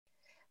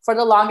For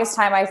the longest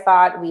time, I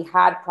thought we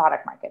had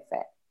product market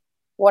fit.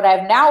 What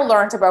I've now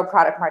learned about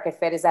product market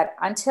fit is that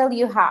until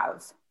you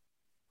have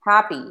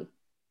happy,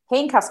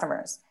 paying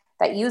customers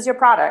that use your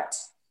product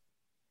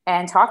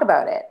and talk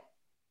about it,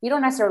 you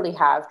don't necessarily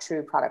have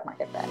true product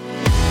market fit.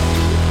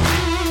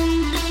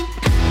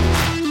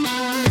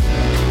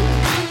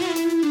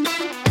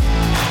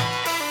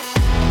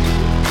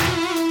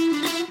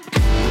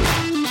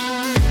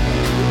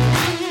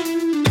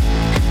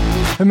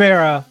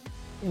 Humaira,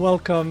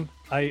 welcome.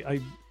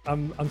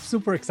 I'm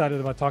super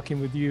excited about talking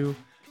with you.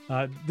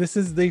 This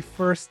is the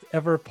first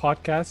ever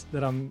podcast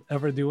that I'm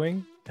ever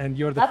doing, and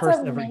you're the first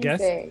ever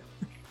guest.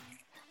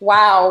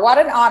 Wow, what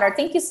an honor!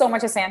 Thank you so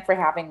much, Asan, for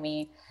having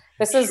me.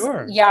 This is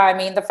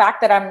the fact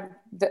that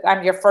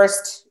I'm your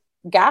first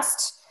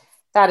guest.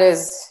 That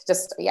is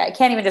just I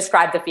can't even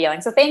describe the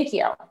feeling. So thank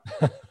you.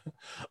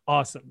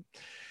 Awesome.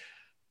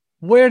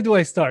 Where do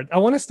I start? I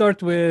want to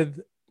start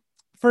with.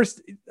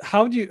 First,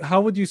 how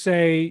would you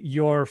say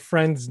your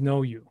friends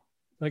know you?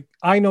 Like,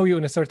 I know you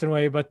in a certain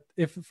way, but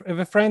if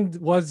a friend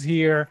was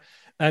here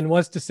and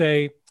was to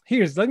say,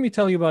 let me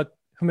tell you about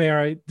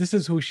Humaira, this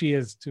is who she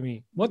is to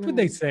me, what would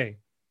they say?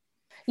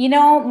 You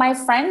know, my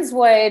friends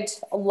would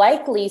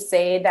likely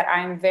say that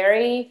I'm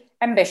very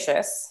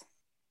ambitious.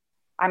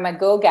 I'm a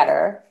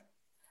go-getter.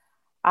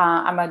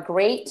 I'm a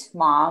great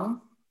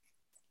mom,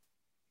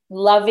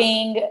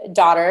 loving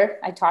daughter.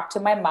 I talk to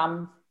my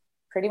mom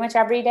pretty much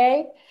every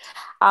day.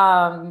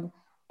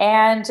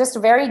 And just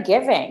very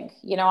giving.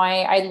 You know,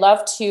 I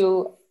love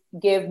to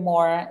give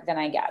more than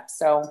I get.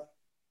 So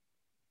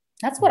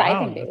that's what I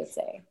think they would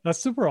say. That's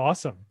super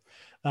awesome.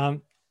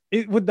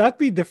 Would that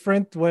be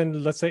different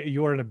when, let's say,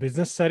 you are in a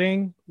business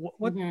setting? What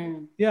would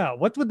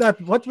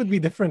be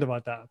different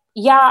about that?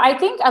 Yeah, I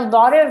think a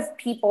lot of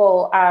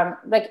people,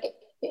 like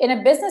in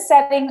a business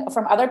setting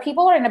from other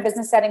people, or in a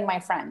business setting, my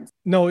friends?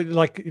 No,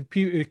 like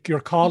your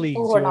colleagues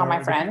who are not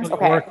my friends.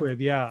 Okay. Work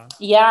with, yeah.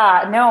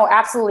 Yeah, no,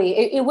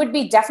 absolutely. It would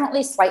be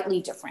definitely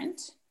slightly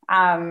different.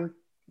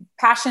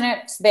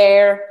 Passionate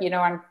there, you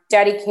know, I'm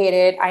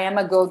dedicated. I am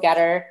a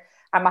go-getter.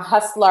 I'm a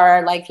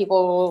hustler. Like,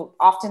 people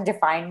often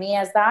define me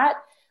as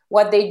that.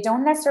 What they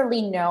don't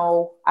necessarily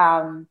know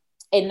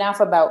enough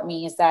about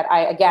me is that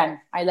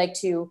I like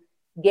to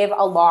give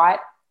a lot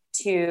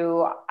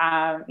to,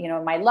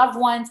 my loved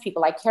ones,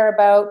 people I care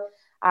about,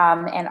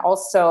 and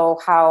also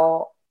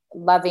how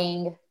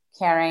loving,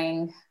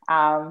 caring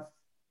I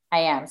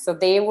am. So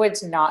they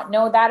would not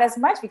know that as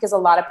much, because a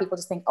lot of people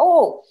just think,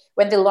 oh,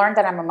 when they learn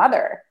that I'm a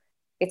mother,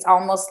 it's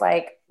almost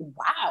like,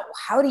 wow,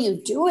 how do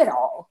you do it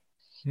all?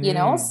 You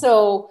know?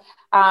 So,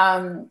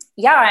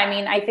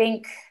 I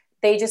think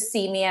they just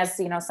see me as,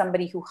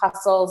 somebody who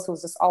hustles,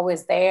 who's just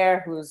always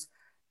there, who's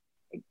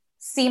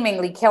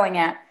seemingly killing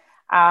it.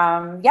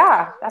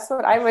 That's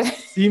what I would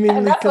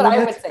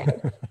say.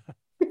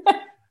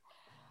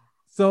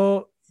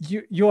 So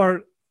you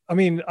are,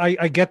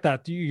 I get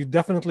that. You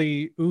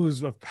definitely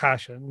ooze of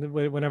passion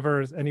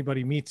whenever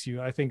anybody meets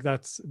you. I think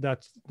that's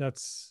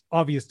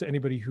obvious to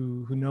anybody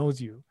who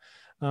knows you.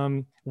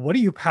 What are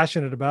you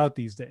passionate about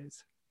these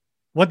days?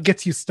 What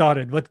gets you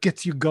started? What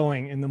gets you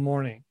going in the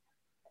morning?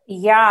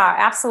 Yeah,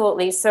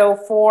 absolutely. So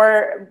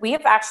we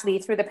have actually,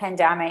 through the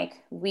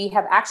pandemic, we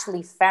have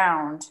actually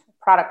found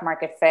product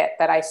market fit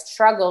that I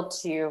struggled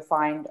to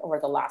find over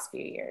the last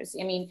few years.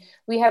 I mean,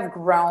 we have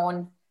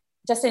grown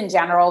just in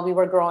general, we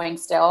were growing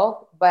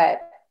still, but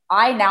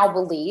I now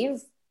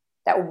believe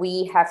that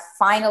we have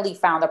finally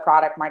found the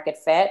product market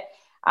fit.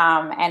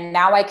 And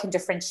now I can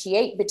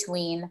differentiate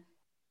between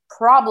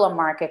problem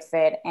market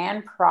fit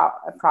and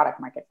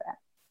product market fit.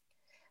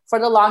 For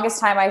the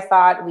longest time, I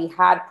thought we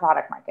had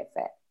product market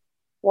fit.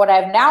 What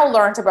I've now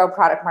learned about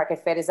product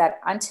market fit is that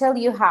until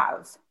you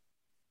have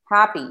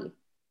happy,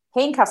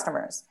 paying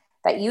customers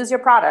that use your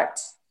product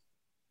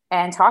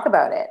and talk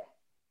about it,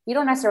 you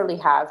don't necessarily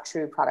have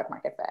true product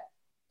market fit.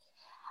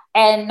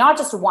 And not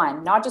just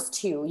one, not just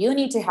two. You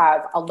need to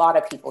have a lot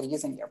of people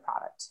using your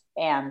product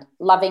and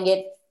loving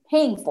it,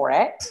 paying for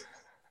it,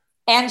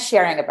 and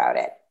sharing about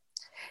it.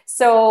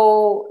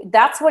 So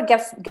that's what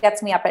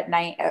gets me up at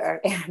night,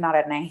 or not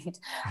at night,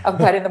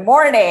 but in the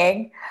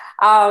morning,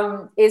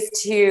 is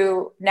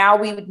to, now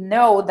we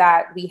know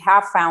that we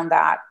have found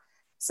that.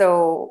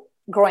 So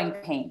growing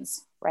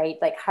pains, right?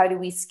 Like, how do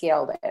we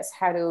scale this?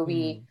 How do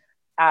we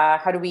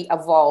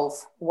evolve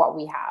what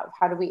we have?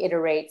 How do we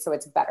iterate so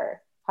it's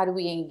better? How do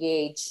we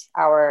engage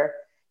our,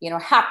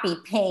 happy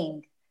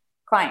paying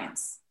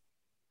clients?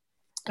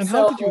 And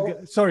how did you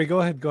get, sorry, go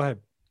ahead.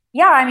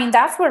 Yeah,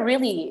 that's what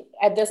really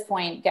at this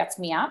point gets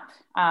me up,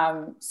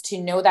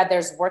 to know that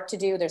there's work to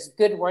do, there's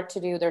good work to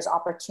do, there's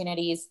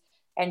opportunities,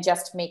 and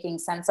just making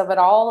sense of it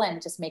all,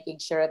 and just making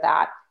sure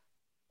that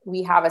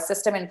we have a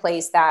system in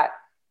place that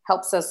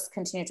helps us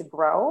continue to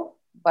grow,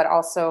 but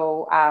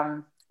also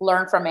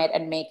learn from it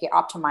and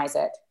optimize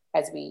it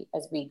as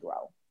we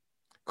grow.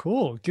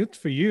 Cool. Good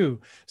for you.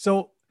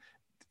 So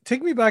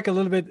take me back a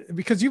little bit,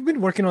 because you've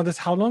been working on this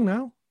how long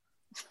now?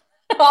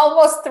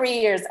 Almost 3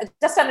 years,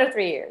 just under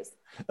 3 years.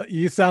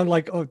 You sound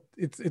like, oh,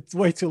 it's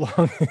way too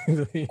long.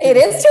 It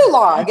is too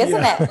long,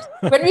 isn't Yeah.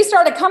 it? When we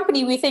start a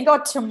company, we think,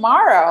 oh,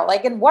 tomorrow,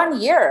 like in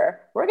 1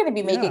 year, we're going to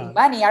be making Yeah.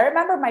 money. I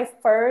remember my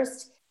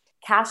first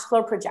cash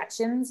flow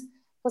projections,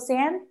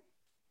 Hossein.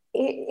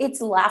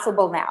 It's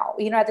laughable now.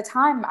 You know, at the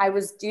time I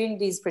was doing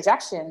these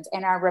projections,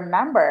 and I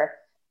remember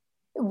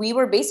we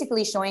were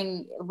basically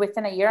showing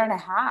within a year and a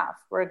half,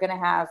 we're going to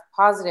have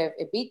positive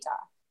EBITDA.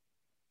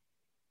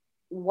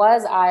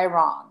 Was I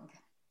wrong?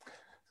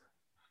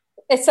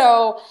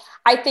 So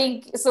I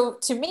think, so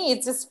to me,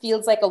 it just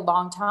feels like a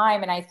long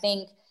time. And I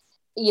think,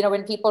 you know,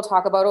 when people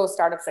talk about, oh,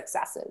 startup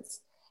successes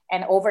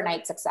and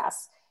overnight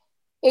success,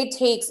 it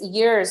takes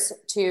years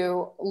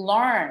to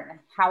learn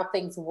how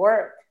things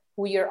work,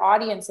 who your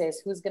audience is,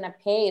 who's going to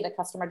pay, the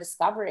customer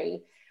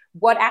discovery,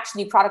 what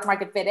actually product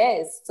market fit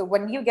is. So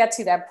when you get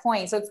to that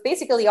point, so it's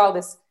basically all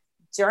this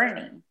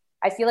journey.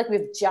 I feel like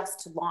we've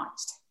just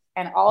launched,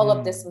 and all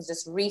of this was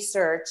just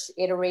research,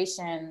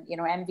 iteration, you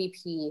know,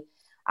 MVP.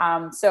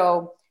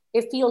 So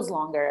it feels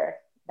longer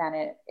than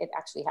it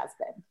actually has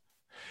been.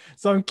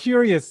 So I'm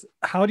curious,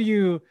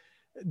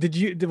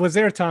 was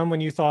there a time when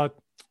you thought,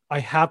 I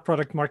have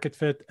product market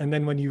fit, and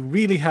then when you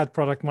really had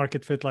product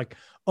market fit, like,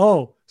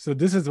 oh, so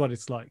this is what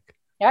it's like?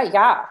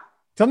 Yeah.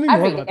 Tell me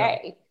more about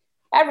that.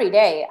 Every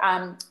day.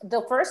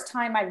 The first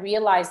time I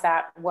realized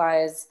that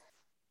was,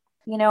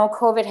 you know,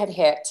 COVID had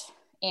hit.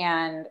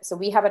 And so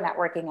we have a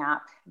networking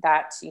app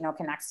that, you know,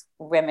 connects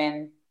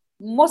women,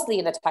 mostly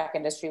in the tech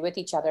industry, with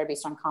each other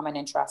based on common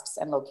interests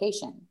and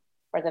location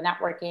for the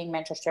networking,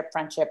 mentorship,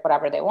 friendship,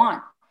 whatever they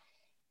want.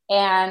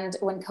 And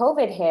when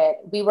COVID hit,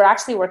 we were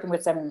actually working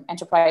with some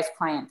enterprise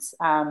clients.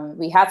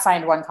 We had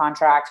signed one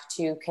contract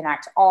to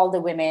connect all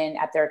the women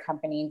at their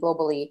company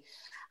globally,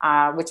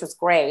 which was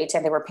great.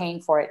 And they were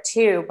paying for it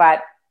too.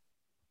 But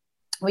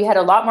we had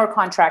a lot more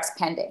contracts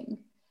pending.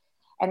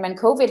 And when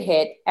COVID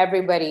hit,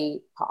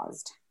 everybody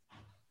paused.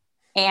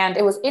 And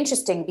it was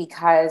interesting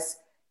because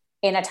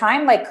in a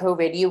time like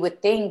COVID, you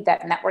would think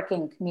that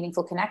networking,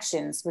 meaningful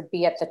connections would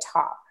be at the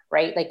top,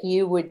 right? Like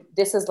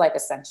this is like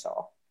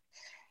essential.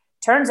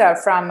 Turns out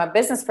from a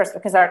business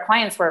perspective, because our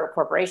clients were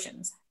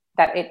corporations,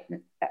 that it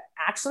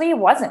actually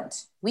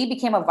wasn't. We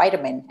became a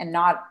vitamin and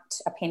not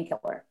a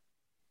painkiller.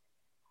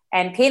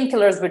 And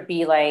painkillers would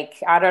be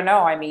like, I don't know,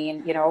 I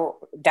mean, you know,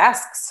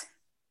 desks,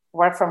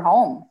 work from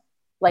home,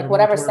 like Remote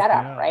whatever work,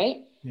 setup, yeah. right?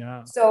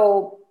 Yeah.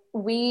 So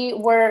we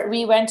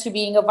went to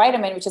being a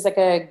vitamin, which is like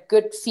a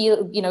good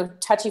feel, you know,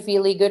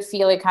 touchy-feely, good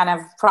feeling kind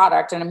of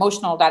product, and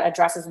emotional, that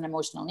addresses an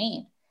emotional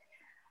need.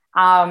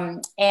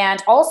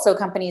 And also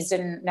companies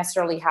didn't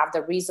necessarily have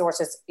the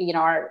resources. You know,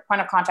 our point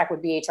of contact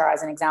would be HR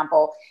as an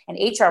example. And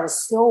HR was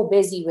so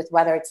busy with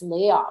whether it's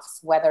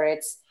layoffs, whether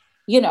it's,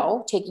 you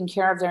know, taking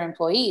care of their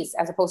employees,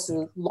 as opposed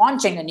to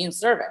launching a new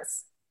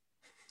service.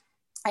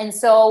 And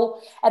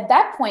so at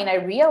that point, I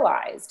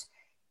realized,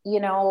 you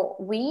know,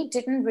 we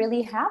didn't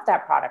really have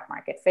that product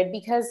market fit,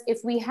 because if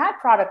we had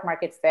product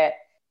market fit,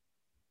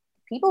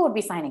 people would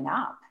be signing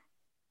up.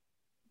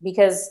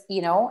 Because,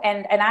 you know,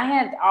 and I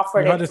had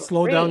offered You had it a for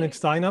slowdown free. in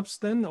signups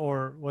then,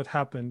 or what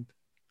happened?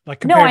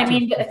 Like No, compared I to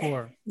mean,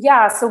 before?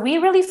 yeah. So we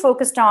really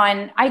focused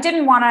on, I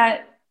didn't want to,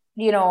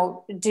 you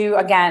know, do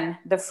again,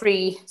 the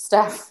free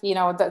stuff, you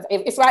know,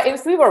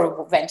 if we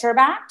were venture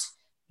backed,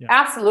 Yeah.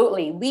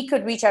 absolutely. We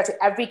could reach out to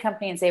every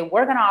company and say,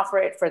 we're going to offer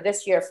it for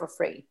this year for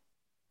free.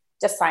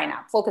 Just sign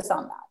up, focus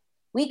on that.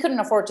 We couldn't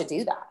afford to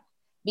do that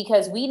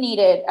because we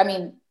needed, I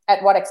mean,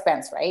 at what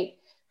expense, right?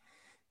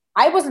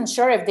 I wasn't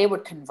sure if they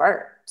would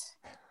convert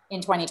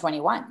in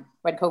 2021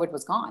 when COVID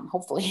was gone,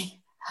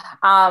 hopefully.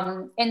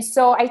 And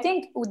so I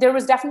think there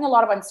was definitely a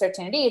lot of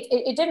uncertainty.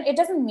 It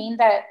doesn't mean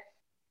that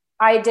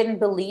I didn't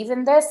believe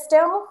in this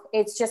still.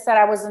 It's just that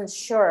I wasn't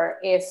sure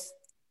if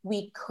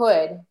we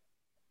could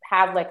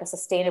have like a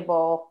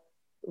sustainable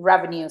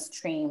revenue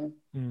stream,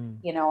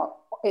 you know,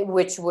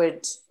 which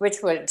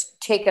would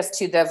take us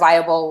to the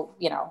viable,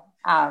 you know,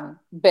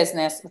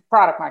 business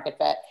product market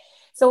fit.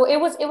 So it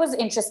was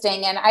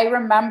interesting. And I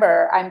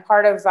remember I'm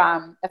part of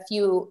a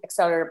few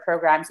accelerator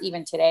programs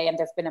even today, and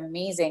they've been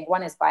amazing.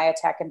 One is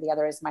Biotech and the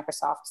other is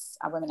Microsoft's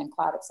Women in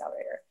Cloud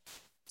Accelerator.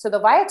 So the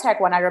Biotech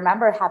one, I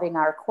remember having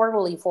our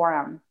quarterly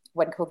forum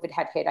when COVID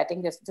had hit. I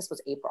think this was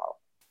April.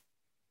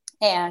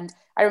 And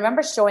I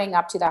remember showing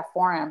up to that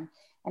forum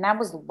and I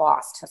was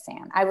lost,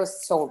 Hassan. I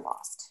was so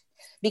lost.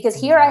 Because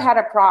here I had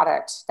a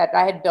product that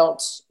I had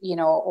built, you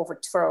know,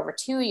 for over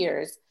 2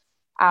 years,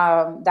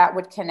 that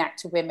would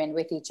connect women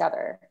with each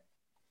other.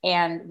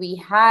 And we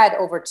had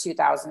over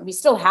 2,000, we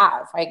still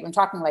have, I'm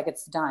talking like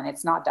it's done,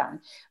 it's not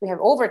done. We have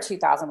over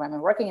 2,000 women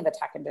working in the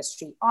tech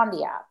industry on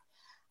the app.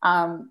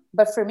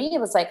 But for me,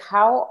 it was like,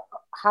 how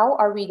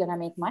are we going to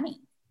make money?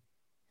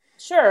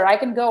 Sure, I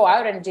can go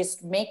out and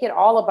just make it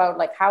all about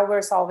like how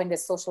we're solving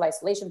this social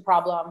isolation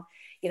problem.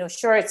 You know,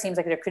 sure, it seems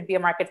like there could be a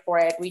market for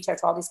it. Reach out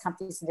to all these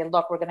companies and say,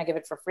 look, we're going to give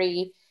it for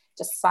free.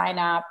 Just sign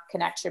up,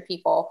 connect your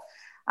people.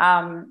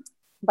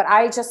 But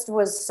I just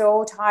was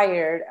so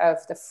tired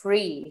of the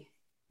free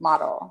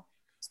model,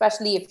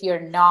 especially if you're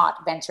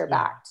not venture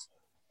backed.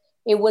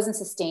 It wasn't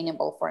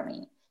sustainable for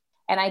me.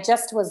 And I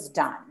just was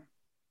done,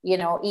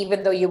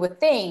 even though you would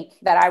think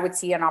that I would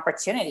see an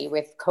opportunity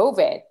with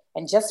COVID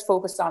and just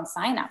focus on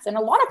signups. And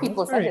a lot of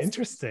people That's said very this,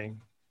 interesting.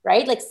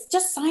 right? Like,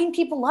 just sign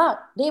people up.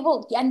 They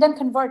will, and then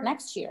convert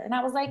next year. And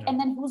I was like, Yeah. and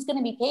then who's going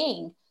to be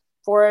paying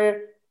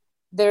for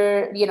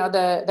their,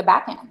 the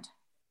back end?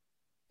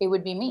 It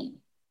would be me.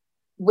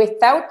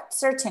 Without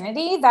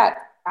certainty that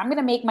I'm going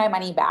to make my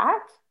money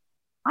back,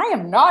 I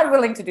am not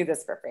willing to do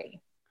this for free.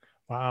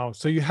 Wow.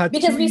 So you had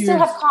because 2 we years. still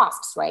have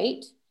costs,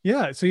 right?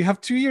 Yeah. So you have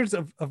 2 years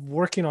of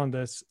working on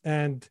this,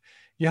 and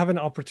you have an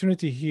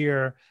opportunity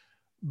here,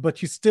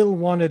 but you still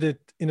wanted it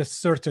in a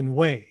certain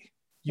way.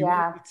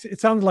 It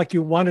sounds like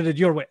you wanted it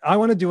your way. I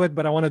want to do it,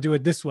 but I want to do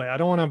it this way. I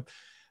don't want to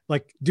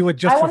like do it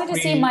just I for wanted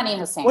free. to see money,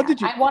 Hussein. What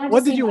did you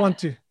money. want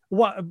to?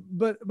 What?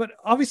 But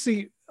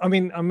obviously, I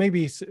mean,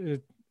 maybe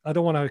I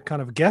don't want to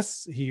kind of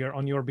guess here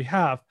on your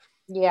behalf.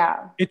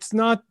 Yeah. It's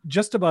not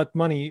just about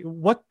money.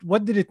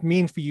 What did it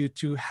mean for you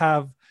to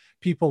have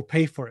people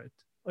pay for it?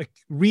 Like,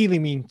 really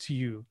mean to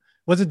you?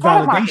 Was it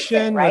Product validation? Market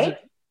fit, right? Was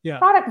it, yeah.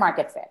 Product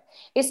market fit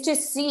is to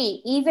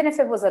see, even if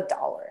it was $1,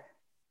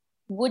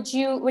 would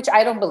you, which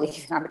I don't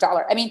believe in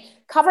 $1, I mean,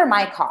 cover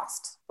my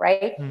cost,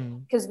 right?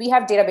 Because we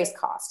have database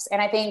costs.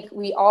 And I think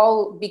we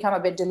all become a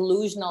bit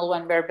delusional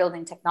when we're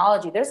building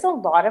technology. There's a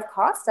lot of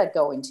costs that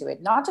go into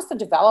it, not just the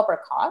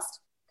developer cost.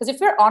 Because if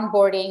you're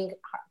onboarding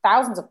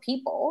thousands of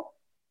people,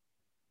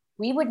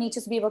 we would need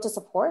to be able to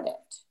support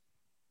it.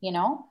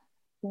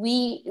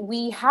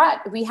 We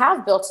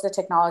have built the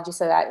technology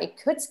so that it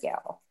could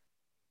scale,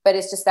 but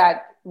it's just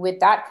that with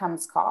that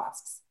comes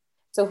costs.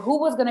 So who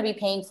was going to be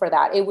paying for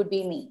that? It would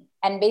be me.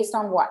 And based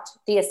on what?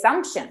 The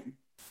assumption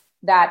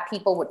that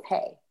people would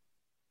pay.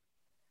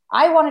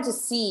 I wanted to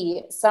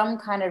see some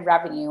kind of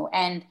revenue.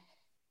 And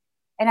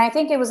I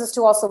think it was just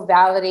to also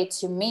validate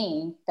to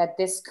me that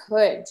this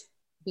could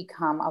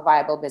become a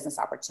viable business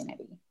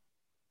opportunity.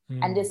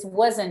 And this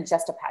wasn't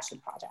just a passion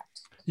project.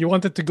 You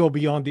wanted to go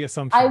beyond the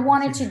assumption. I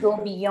wanted to go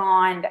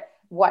beyond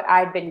what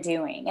I'd been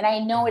doing. And I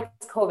know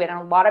it's COVID. And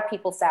a lot of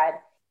people said,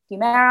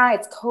 Humaira,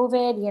 it's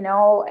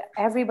COVID,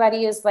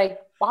 everybody is like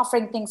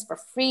offering things for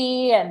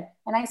free. And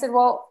I said,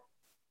 well,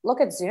 look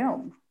at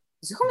Zoom.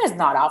 Zoom is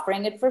not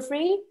offering it for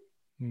free.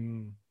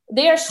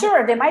 They are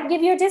sure they might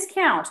give you a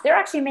discount. They're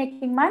actually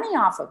making money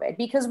off of it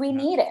because we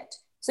need it.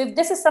 So if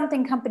this is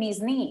something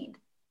companies need,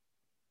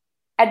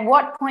 at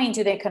what point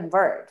do they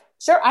convert?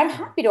 Sure, I'm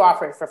happy to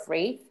offer it for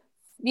free,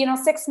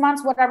 6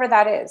 months, whatever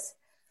that is.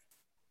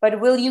 But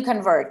will you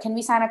convert? Can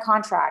we sign a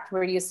contract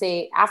where you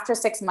say after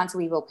 6 months,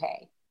 we will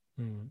pay?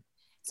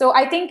 So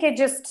I think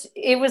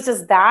it was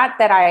just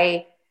that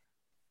I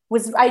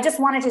just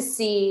wanted to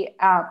see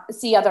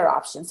other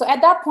options. So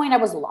at that point I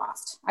was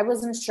lost. I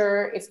wasn't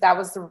sure if that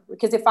was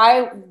because if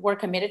I were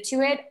committed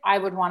to it, I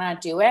would want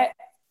to do it.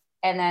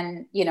 And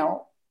then,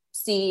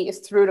 see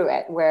if through to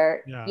it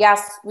where,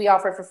 yes, we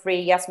offer for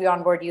free. Yes, we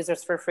onboard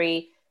users for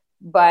free,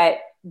 but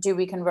do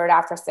we convert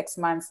after 6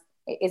 months?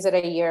 Is it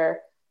a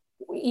year?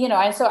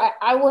 And so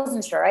I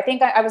wasn't sure. I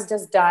think I was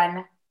just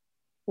done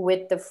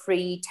with the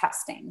free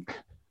testing.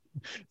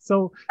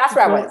 So that's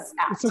where I was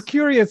at. So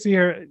curious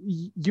here,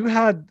 you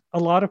had a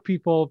lot of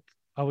people,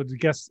 I would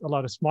guess a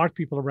lot of smart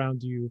people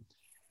around you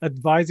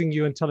advising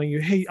you and telling you,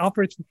 hey,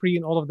 operate for free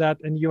and all of that.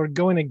 And you're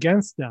going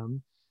against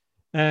them.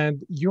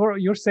 And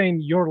you're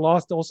saying you're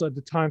lost also at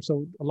the time.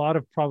 So a lot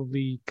of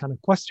probably kind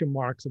of question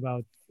marks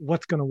about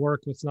what's going to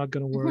work, what's not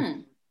going to work.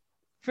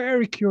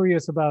 Very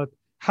curious about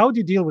how do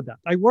you deal with that?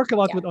 I work a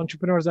lot with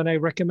entrepreneurs, and I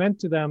recommend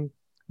to them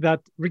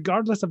that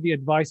regardless of the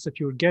advice that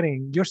you're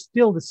getting, you're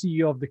still the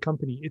CEO of the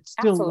company. It's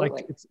still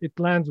like it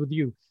lands with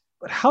you.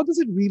 But how does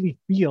it really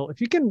feel? If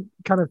you can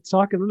kind of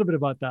talk a little bit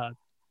about that.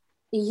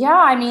 Yeah,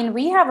 I mean,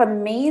 we have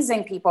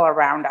amazing people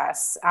around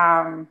us,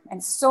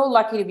 and so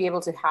lucky to be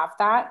able to have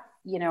that.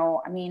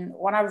 I mean,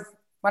 one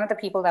of the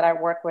people that I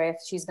work with,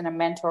 she's been a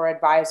mentor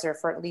advisor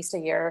for at least a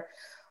year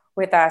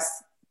with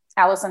us,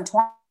 Alison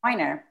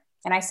Twiner.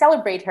 And I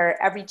celebrate her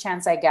every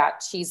chance I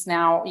get. She's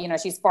now,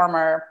 she's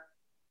former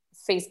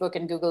Facebook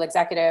and Google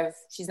executive.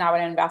 She's now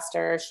an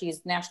investor.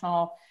 She's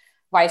national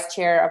vice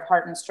chair of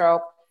Heart and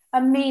Stroke.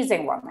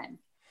 Amazing woman.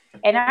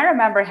 And I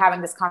remember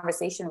having this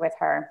conversation with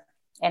her.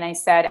 And I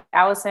said,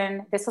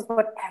 Alison, this is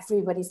what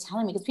everybody's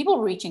telling me. Because people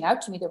were reaching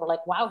out to me. They were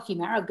like, wow,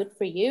 Humaira, good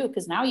for you.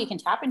 Because now you can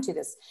tap into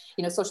this,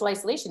 social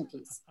isolation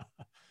piece.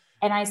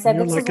 And I said,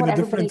 this is what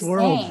everybody's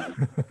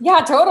saying.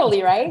 Yeah,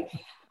 totally, right?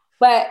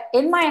 But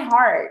in my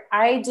heart,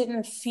 I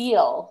didn't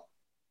feel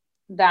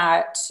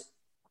that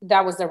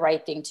was the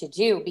right thing to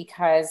do,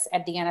 because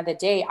at the end of the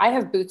day, I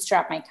have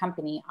bootstrapped my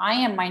company. I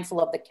am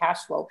mindful of the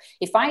cash flow.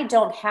 If I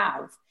don't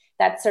have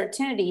that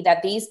certainty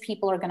that these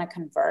people are going to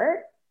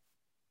convert,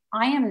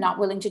 I am not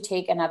willing to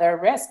take another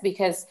risk.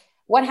 Because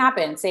what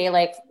happened? Say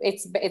like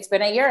it's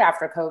been a year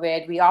after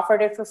COVID, we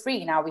offered it for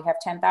free. Now we have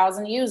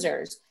 10,000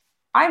 users.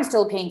 I'm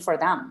still paying for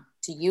them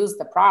to use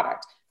the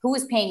product. Who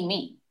is paying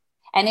me?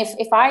 And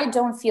if I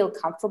don't feel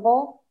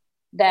comfortable,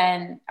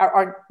 then,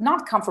 or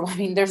not comfortable, I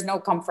mean, there's no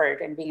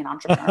comfort in being an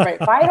entrepreneur,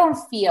 but if I don't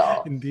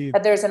feel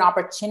that there's an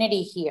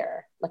opportunity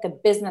here, like a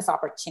business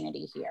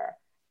opportunity here,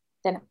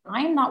 then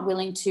I'm not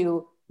willing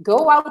to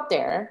go out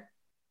there,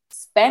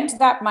 spend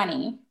that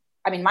money.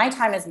 I mean, my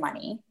time is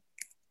money.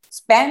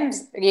 Spend,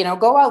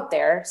 go out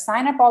there,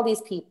 sign up all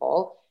these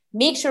people,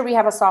 make sure we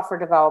have a software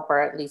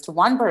developer, at least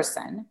one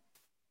person,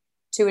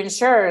 to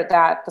ensure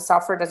that the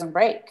software doesn't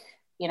break,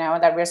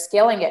 that we're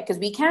scaling it, because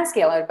we can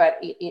scale it, but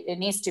it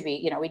needs to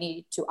be, we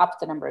need to up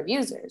the number of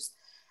users.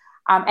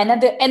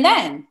 And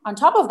then on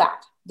top of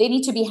that, they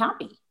need to be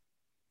happy,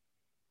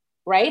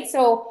 right?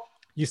 So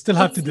you still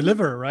have to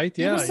deliver, right?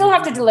 Yeah, you still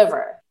have to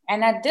deliver.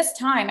 And at this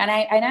time, and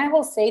I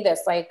will say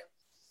this, like,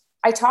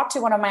 I talked to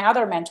one of my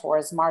other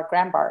mentors, Mark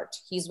Grambart.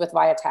 He's with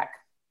Viatech.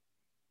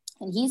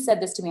 And he said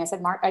this to me. I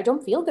said, Mark, I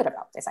don't feel good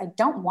about this. I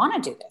don't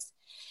want to do this.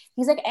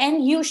 He's like,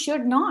 and you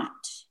should not.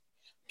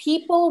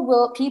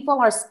 People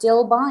are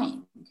still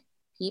buying.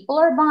 People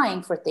are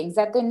buying for things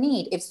that they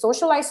need. If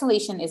social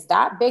isolation is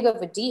that big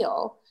of a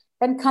deal,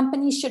 then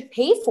companies should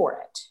pay for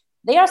it.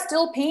 They are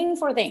still paying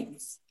for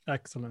things.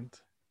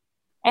 Excellent.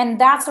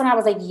 And that's when I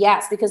was like,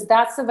 yes, because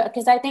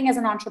I think as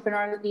an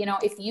entrepreneur,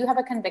 if you have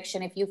a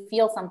conviction, if you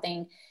feel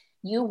something,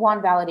 you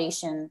want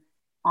validation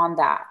on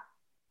that.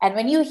 And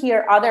when you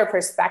hear other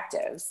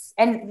perspectives,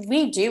 and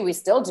we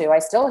still do, I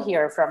still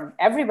hear from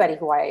everybody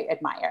who I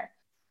admire,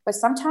 but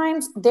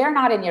sometimes they're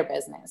not in your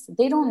business.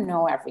 They don't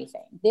know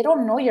everything. They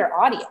don't know your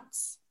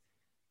audience.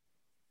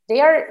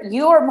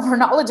 You are more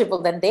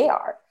knowledgeable than they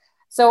are.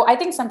 So I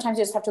think sometimes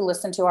you just have to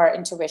listen to our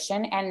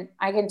intuition. And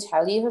I can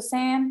tell you,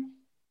 Hussein,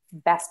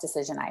 best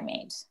decision I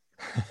made.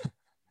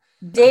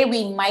 Day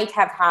we might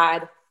have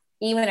had,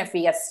 even if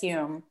we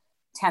assume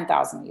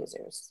 10,000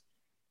 users.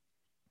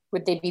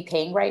 Would they be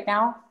paying right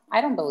now?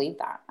 I don't believe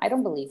that.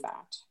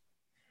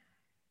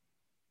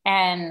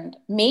 And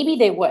maybe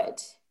they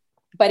would,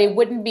 but it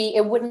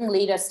wouldn't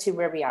lead us to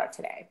where we are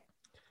today.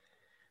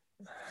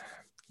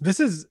 This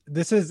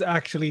is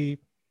actually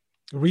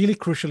really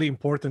crucially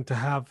important to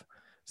have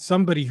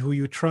somebody who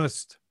you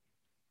trust,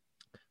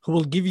 who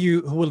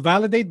will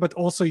validate, but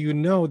also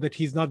that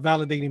he's not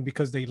validating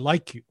because they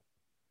like you.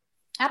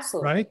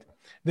 Absolutely. Right?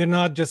 They're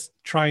not just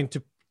trying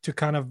to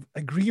kind of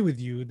agree with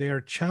you. They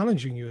are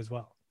challenging you as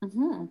well.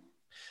 Mm-hmm.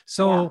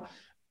 So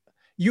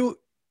you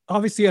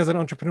obviously, as an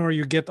entrepreneur,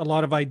 you get a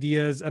lot of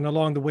ideas, and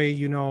along the way,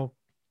 you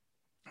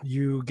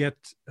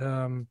get,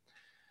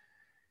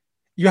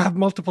 you have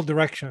multiple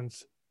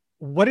directions.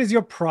 What is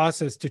your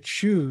process to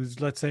choose,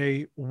 let's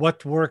say,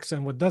 what works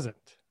and what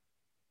doesn't?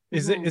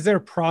 Is there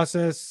a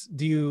process?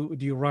 Do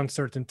you run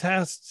certain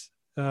tests?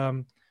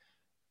 Yeah,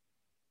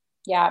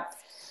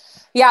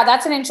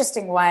 that's an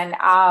interesting one.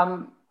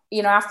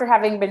 After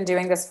having been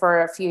doing this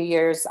for a few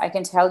years, I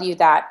can tell you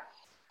that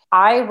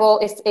I will,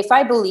 if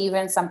I believe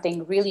in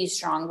something really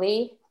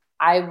strongly,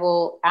 I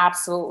will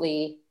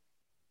absolutely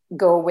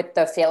go with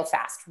the fail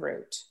fast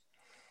route.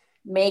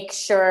 Make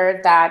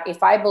sure that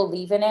if I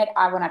believe in it,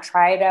 I want to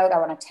try it out. I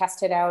want to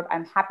test it out.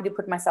 I'm happy to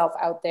put myself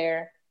out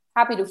there,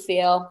 happy to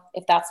fail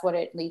if that's what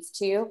it leads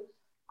to.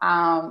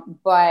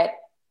 But,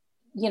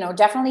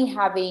 definitely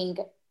having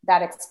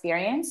that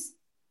experience,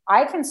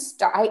 I can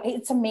start.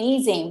 It's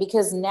amazing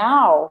because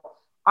now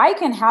I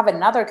can have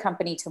another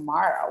company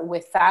tomorrow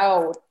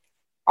without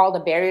all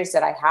the barriers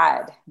that I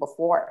had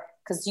before,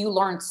 because you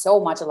learn so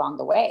much along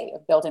the way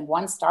of building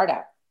one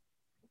startup.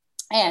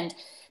 And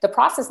the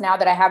process now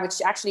that I have,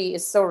 which actually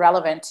is so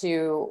relevant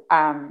to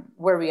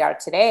where we are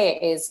today,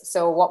 is,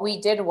 so what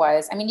we did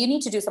was, you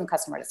need to do some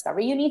customer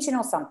discovery. You need to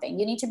know something.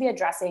 You need to be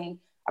addressing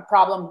a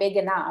problem big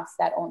enough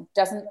that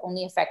doesn't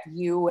only affect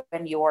you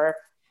and your,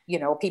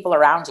 people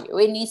around you.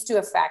 It needs to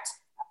affect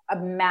a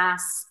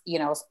mass,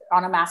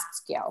 on a mass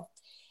scale.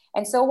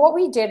 And so what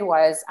we did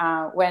was,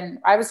 when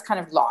I was kind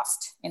of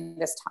lost in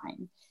this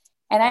time,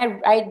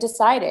 and I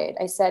decided,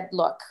 I said,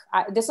 look,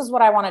 this is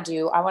what I want to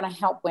do. I want to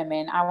help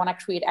women. I want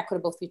to create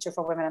equitable future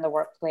for women in the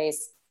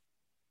workplace.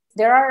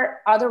 There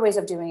are other ways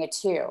of doing it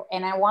too.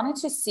 And I wanted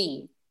to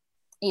see,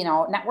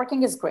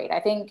 networking is great. I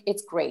think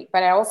it's great.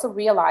 But I also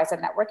realized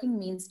that networking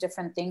means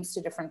different things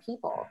to different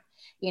people.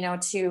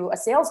 To a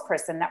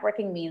salesperson,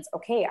 networking means,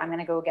 okay, I'm going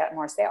to go get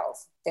more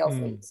sales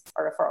leads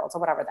or referrals or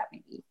whatever that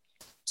may be.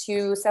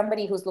 To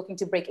somebody who's looking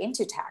to break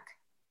into tech,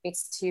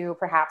 it's to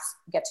perhaps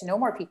get to know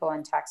more people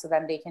in tech so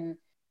then they can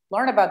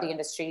learn about the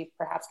industry,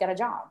 perhaps get a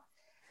job.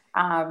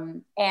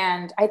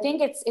 And I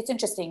think it's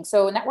interesting.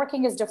 So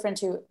networking is different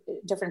to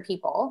different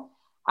people.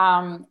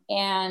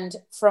 And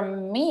for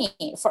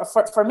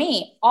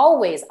me,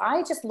 always,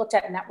 I just looked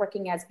at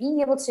networking as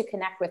being able to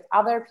connect with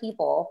other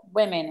people,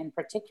 women in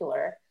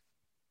particular,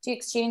 to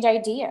exchange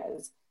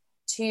ideas,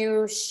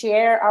 to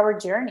share our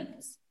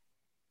journeys.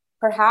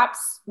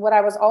 Perhaps what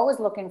I was always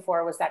looking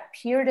for was that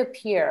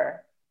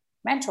peer-to-peer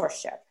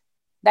mentorship,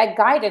 that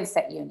guidance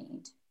that you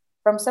need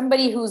from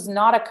somebody who's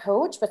not a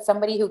coach, but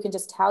somebody who can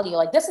just tell you,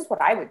 like, this is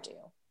what I would do,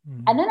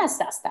 and then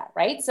assess that,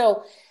 right?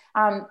 So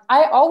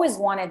I always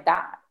wanted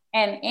that.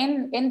 And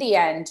in the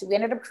end, we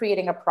ended up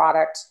creating a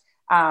product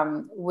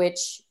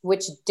which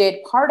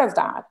did part of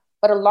that,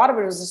 but a lot of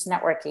it was just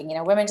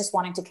networking, women just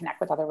wanting to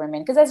connect with other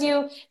women. Because as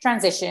you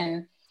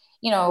transition,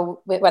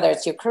 whether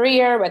it's your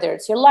career, whether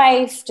it's your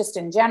life, just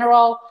in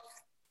general,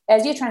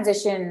 as you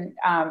transition,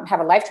 have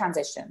a life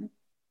transition,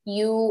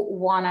 you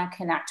want to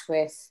connect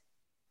with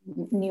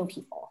new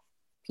people,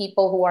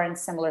 people who are in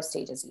similar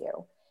stage as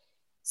you.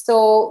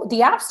 So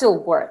the app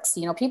still works,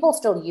 you know, people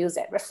still use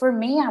it. But for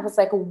me, I was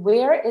like,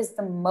 where is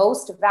the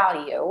most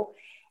value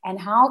and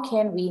how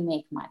can we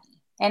make money?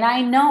 And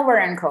I know we're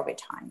in COVID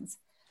times,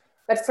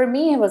 but for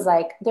me, it was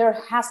like, there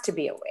has to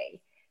be a way.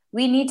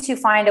 We need to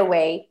find a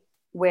way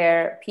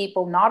where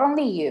people not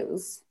only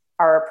use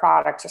our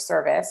product or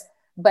service,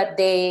 but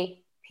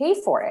they pay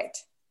for it.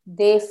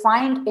 They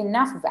find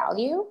enough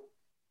value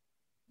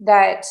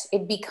that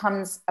it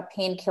becomes a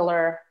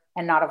painkiller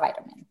and not a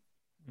vitamin.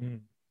 Mm.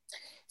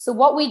 So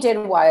what we did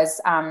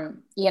was,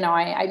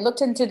 I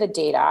looked into the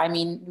data. I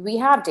mean, we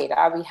have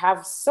data, we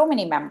have so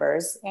many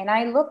members, and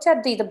I looked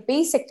at the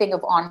basic thing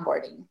of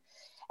onboarding.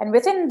 And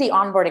within the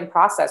onboarding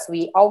process,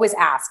 we always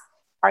ask,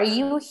 why are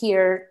you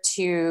here?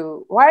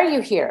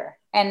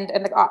 And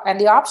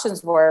the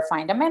options were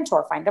find a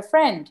mentor, find a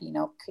friend,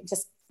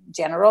 just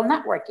general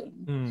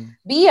networking,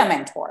 be a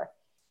mentor.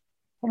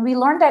 And we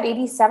learned that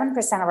 87%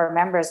 of our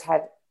members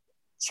had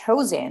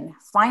chosen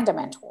find a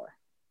mentor.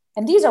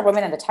 And these are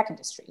women in the tech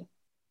industry.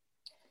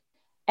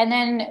 And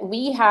then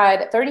we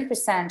had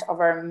 30% of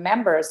our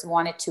members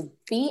wanted to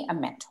be a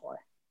mentor.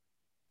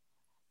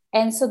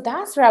 And so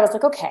that's where I was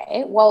like,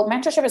 okay, well,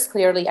 mentorship is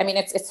clearly, I mean,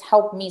 it's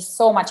helped me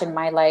so much in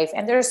my life.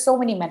 And there's so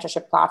many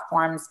mentorship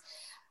platforms.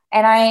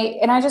 And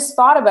I just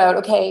thought about,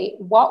 okay,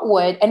 what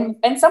would,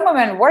 and some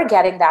women were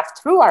getting that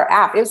through our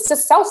app. It was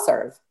just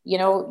self-serve.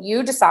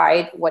 You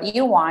decide what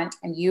you want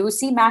and you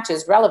see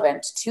matches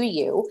relevant to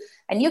you.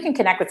 And you can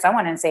connect with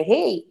someone and say,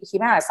 hey,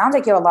 Humaira, it sounds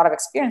like you have a lot of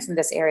experience in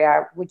this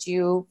area. Would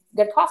you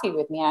get coffee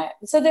with me?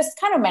 So this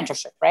kind of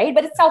mentorship, right?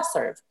 But it's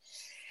self-serve.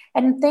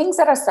 And things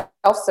that are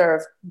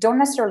self-serve don't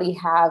necessarily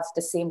have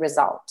the same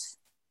result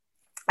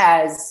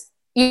as,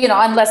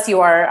 unless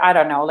you are, I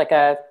don't know, like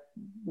a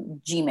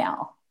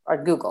Gmail or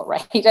Google,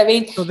 right? I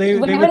mean, so they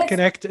would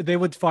connect, they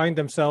would find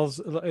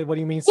themselves. What do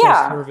you mean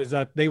self-serve? Is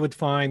that they would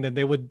find and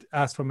they would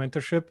ask for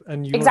mentorship,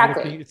 and you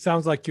exactly. It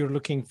sounds like you're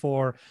looking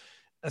for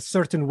a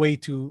certain way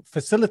to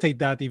facilitate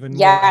that even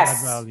more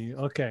add value.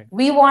 Okay.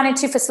 We wanted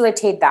to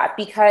facilitate that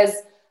because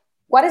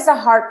what is the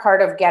hard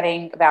part of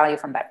getting value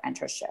from that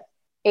mentorship?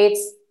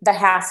 It's the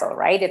hassle,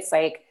 right? It's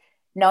like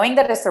knowing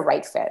that it's the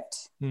right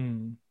fit,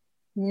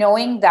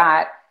 knowing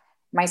that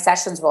my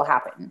sessions will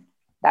happen,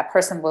 that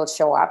person will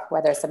show up,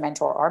 whether it's a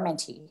mentor or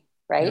mentee,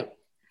 right?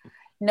 Yeah.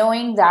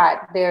 Knowing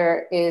that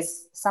there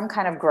is some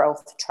kind of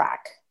growth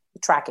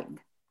tracking.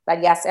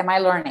 But yes, am I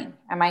learning?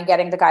 Am I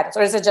getting the guidance?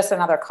 Or is it just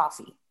another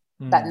coffee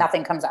that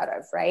nothing comes out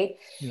of, right?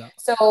 Yeah.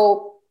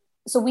 So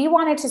we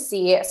wanted to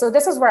see, so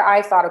this is where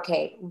I thought,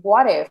 okay,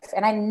 what if,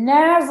 and I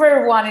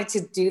never wanted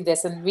to do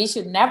this, and we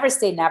should never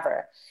say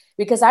never,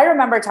 because I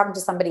remember talking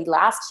to somebody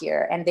last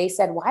year and they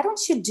said, why don't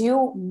you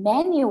do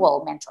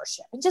manual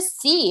mentorship and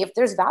just see if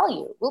there's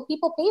value? Will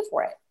people pay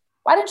for it?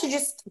 Why don't you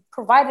just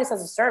provide this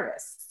as a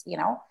service,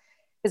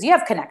 because you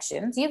have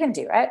connections, you can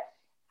do it.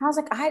 And I was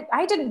like,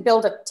 I didn't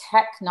build a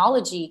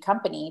technology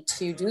company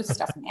to do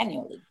stuff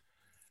manually.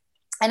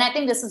 And I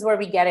think this is where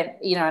we get it,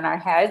 in our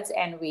heads,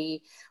 and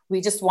we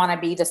just want to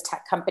be this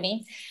tech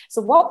company.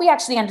 So what we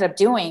actually ended up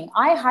doing,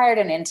 I hired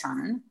an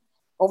intern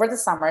over the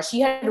summer. She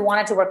had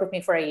wanted to work with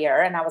me for a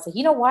year. And I was like,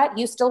 you know what?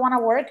 You still want to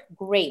work?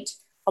 Great.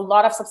 A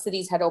lot of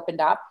subsidies had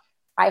opened up.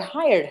 I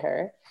hired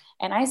her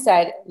and I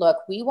said, look,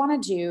 I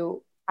want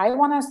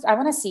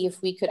to see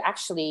if we could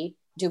actually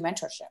do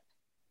mentorship.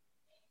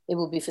 It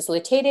will be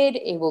facilitated.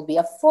 It will be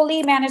a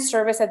fully managed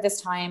service at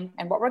this time.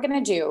 And what we're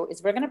going to do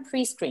is we're going to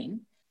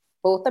pre-screen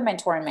both the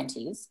mentor and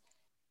mentees.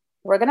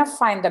 We're going to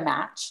find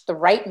the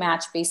right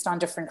match based on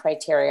different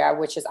criteria,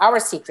 which is our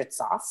secret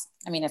sauce.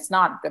 I mean, it's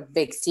not a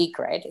big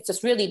secret. It's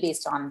just really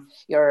based on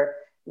your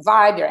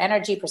vibe, your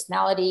energy,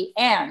 personality,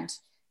 and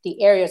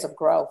the areas of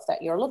growth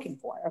that you're looking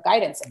for or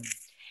guidance in.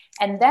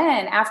 And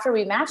then after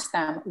we match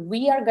them,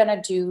 we are going to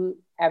do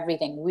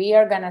everything. We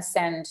are going to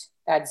send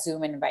that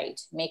Zoom invite,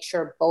 make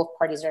sure both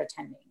parties are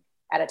attending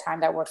at a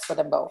time that works for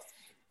them both.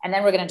 And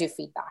then we're going to do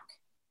feedback.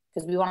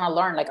 Because we want to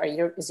learn, like,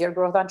 is your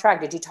growth on track?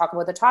 Did you talk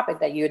about the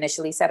topic that you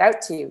initially set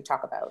out to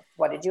talk about?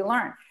 What did you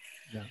learn?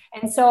 Yeah.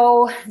 And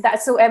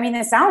I mean,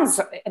 it sounds,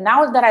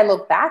 now that I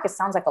look back, it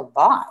sounds like a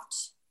lot.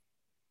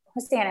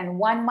 Stan, in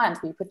 1 month,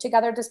 we put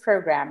together this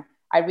program.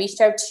 I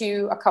reached out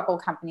to a couple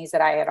of companies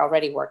that I had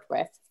already worked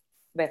with,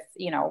 the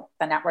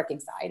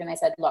networking side. And I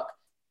said, look,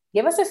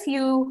 give us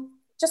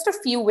just a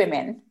few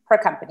women per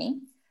company,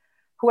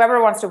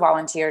 whoever wants to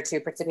volunteer to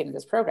participate in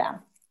this program.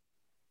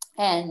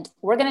 And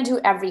we're going to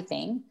do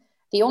everything.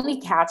 The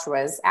only catch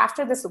was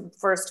after this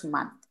first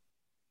month,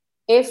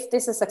 if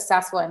this is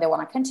successful and they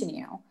want to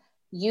continue,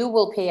 you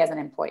will pay as an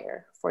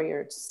employer for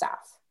your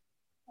staff.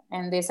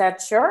 And they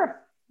said,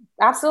 sure,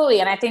 absolutely.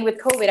 And I think with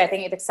COVID,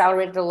 it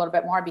accelerated a little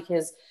bit more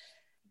because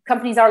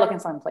companies are looking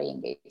for employee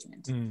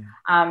engagement.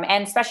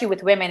 And especially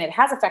with women, it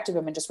has affected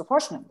women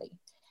disproportionately.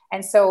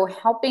 And so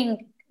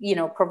helping,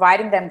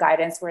 providing them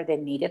guidance where they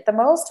need it the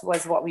most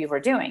was what we were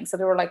doing. So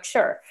they were like,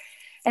 sure.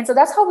 And so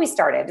that's how we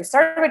started. We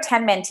started with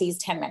 10 mentees,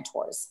 10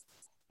 mentors.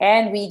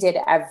 And we did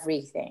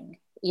everything,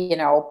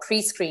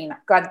 pre-screen,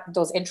 got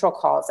those intro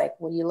calls, like,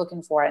 what are you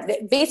looking for?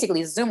 And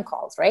basically Zoom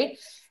calls, right?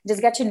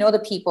 Just get to know the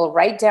people,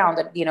 write down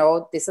that,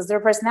 this is their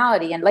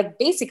personality, and like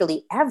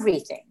basically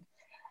everything.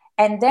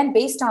 And then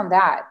based on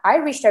that, I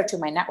reached out to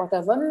my network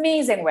of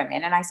amazing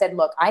women. And I said,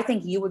 look, I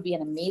think you would be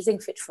an amazing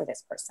fit for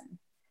this person.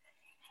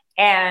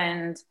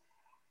 And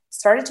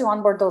started to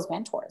onboard those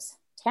mentors,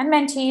 10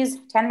 mentees,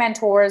 10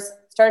 mentors,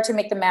 started to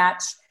make the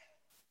match.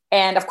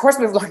 And of course,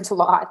 we've learned a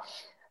lot.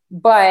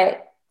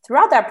 But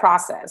throughout that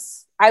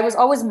process, I was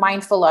always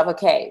mindful of,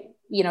 okay,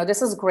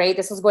 this is great.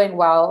 This is going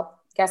well.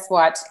 Guess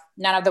what?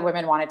 None of the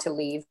women wanted to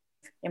leave.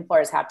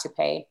 Employers had to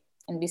pay.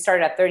 And we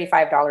started at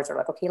 $35. We're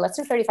like, okay, let's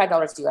do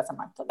 $35 US a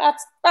month. So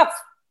that's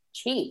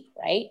cheap,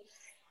 right?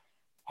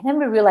 And then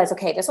we realized,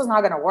 okay, this was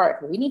not going to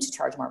work. We need to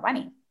charge more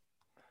money.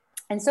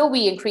 And so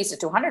we increased it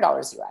to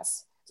 $100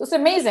 US. So it's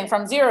amazing,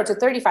 from 0 to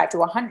 35 to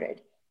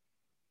 100.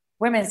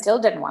 Women still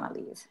didn't want to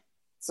leave.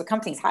 So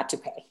companies had to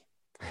pay.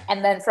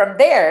 And then from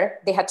there,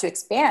 they had to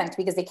expand,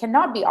 because they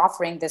cannot be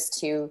offering this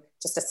to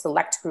just a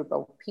select group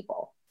of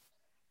people.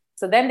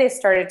 So then they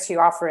started to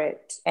offer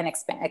it and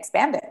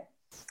expand it.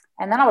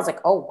 And then I was like,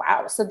 oh,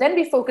 wow. So then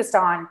we focused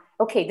on,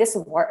 okay, this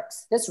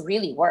works. This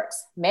really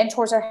works.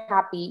 Mentors are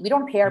happy. We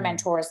don't pay our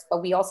mentors,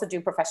 but we also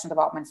do professional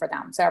development for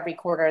them. So every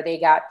quarter they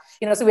got,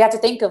 so we had to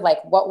think of like,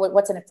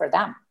 what's in it for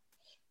them?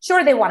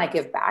 Sure, they want to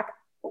give back.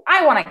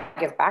 I want to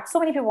give back. So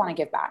many people want to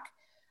give back.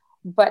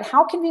 But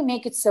how can we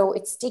make it so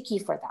it's sticky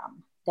for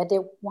them, that they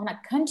want to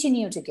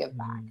continue to give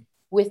back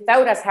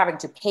without us having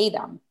to pay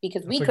them,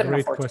 because we couldn't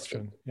afford to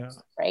pay them,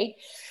 right?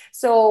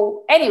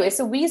 So anyway,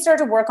 so we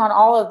started to work on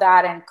all of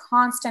that and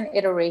constant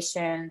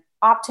iteration,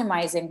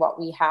 optimizing what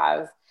we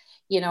have,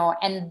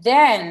 and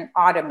then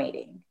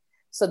automating.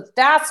 So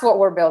that's what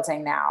we're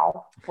building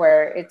now,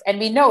 and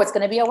we know it's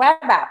going to be a web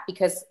app,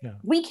 because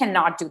we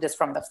cannot do this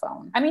from the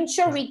phone. I mean,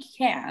 sure, we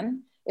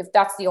can, if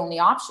that's the only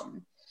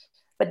option,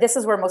 but this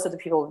is where most of the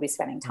people will be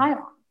spending time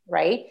on,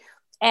 right?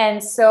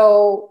 And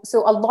so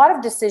a lot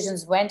of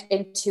decisions went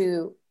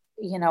into,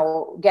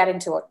 getting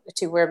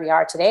to where we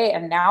are today.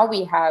 And now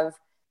we have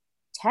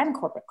 10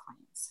 corporate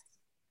clients.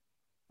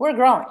 We're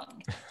growing.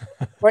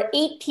 We're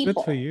 8 people.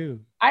 Good for you.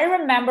 I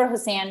remember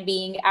Hussein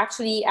being,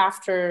 actually,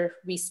 after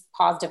we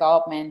paused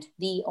development,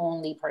 the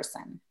only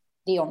person.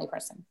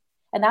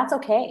 And that's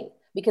okay,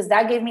 because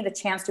that gave me the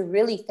chance to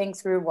really think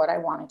through what I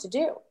wanted to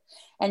do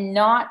and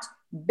not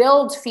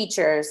build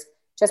features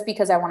just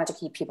because I wanted to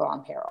keep people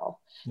on payroll,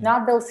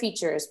 not build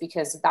features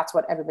because that's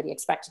what everybody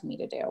expected me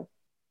to do.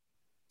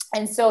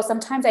 And so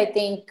sometimes I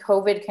think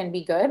COVID can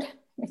be good.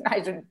 I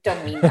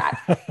don't mean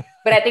that,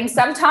 but I think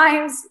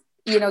sometimes,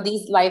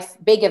 these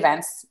big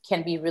events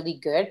can be really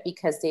good,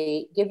 because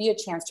they give you a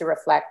chance to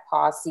reflect,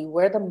 pause, see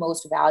where the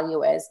most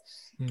value is,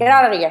 get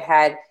out of your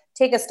head,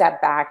 take a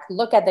step back,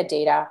 look at the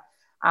data.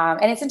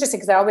 And it's interesting,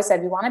 because I always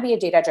said, we want to be a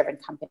data-driven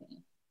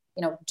company.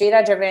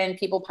 Data-driven,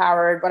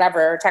 people-powered,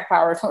 whatever,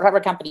 tech-powered, whatever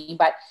company.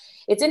 But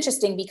it's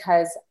interesting,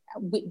 because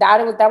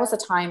that was a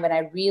time when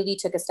I really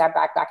took a step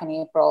back in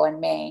April and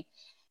May,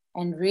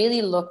 and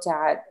really looked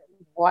at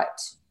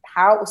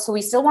so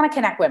we still want to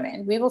connect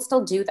women. We will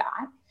still do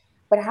that.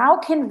 But how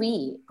can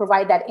we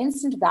provide that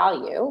instant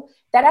value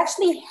that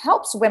actually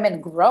helps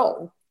women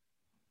grow?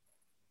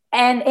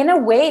 And in a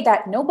way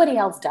that nobody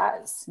else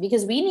does,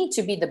 because we need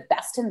to be the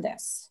best in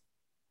this,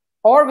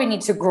 or we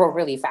need to grow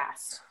really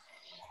fast.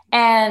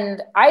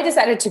 And I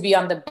decided to be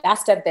on the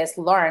best at this,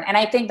 learn. And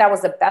I think that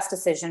was the best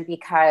decision,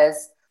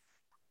 because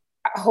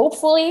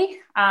hopefully,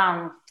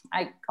 I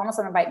almost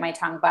want to bite my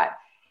tongue, but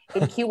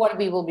in Q1,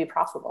 we will be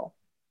profitable,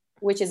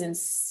 which is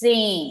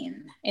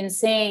insane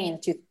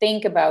to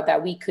think about,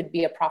 that we could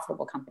be a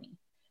profitable company.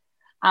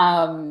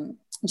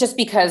 Just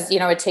because,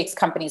 it takes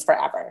companies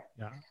forever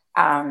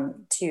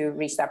to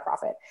reach that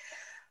profit.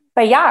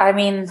 But yeah, I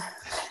mean,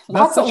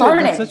 lots of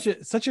learning.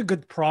 That's such a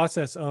good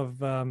process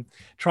of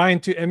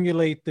trying to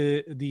emulate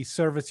the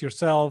service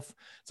yourself,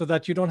 so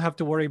that you don't have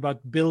to worry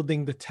about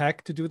building the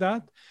tech to do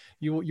that.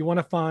 You want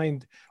to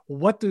find,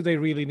 what do they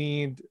really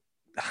need?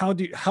 How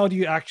do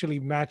you actually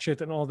match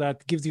it, and all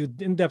that gives you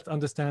in-depth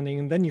understanding,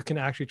 and then you can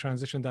actually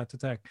transition that to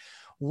tech.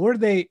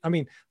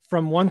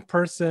 From one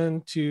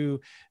person to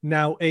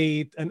now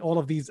 8, and all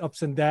of these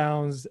ups and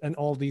downs and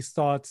all these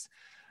thoughts,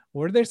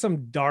 were there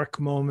some dark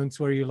moments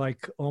where you're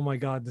like, oh my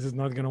God, this is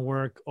not going to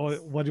work? Or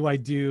what do I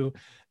do?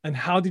 And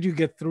how did you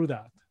get through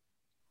that?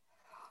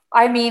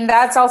 I mean,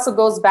 that also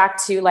goes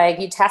back to, like,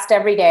 you test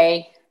every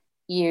day,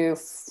 you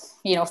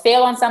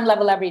fail on some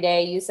level every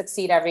day, you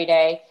succeed every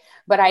day.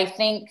 But I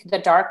think the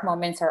dark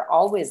moments are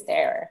always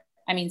there.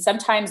 I mean,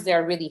 sometimes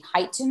they're really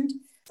heightened.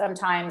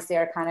 Sometimes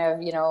they're kind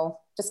of,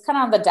 just kind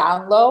of on the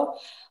down low.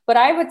 But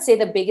I would say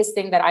the biggest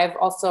thing that I've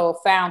also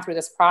found through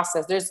this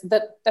process, there's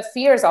the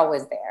fear is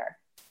always there.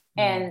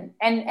 And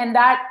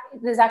that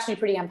is actually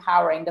pretty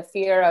empowering. The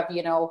fear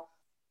of,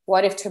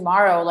 what if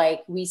tomorrow,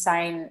 like, we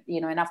sign,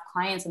 enough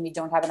clients and we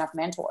don't have enough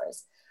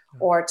mentors?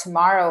 Or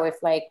tomorrow,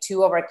 if like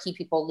 2 of our key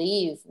people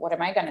leave, what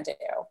am I going to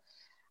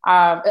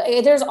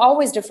do? There's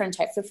always different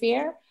types of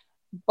fear,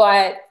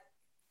 but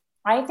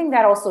I think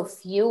that also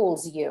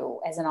fuels you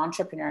as an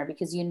entrepreneur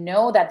because you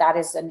know that that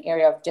is an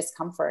area of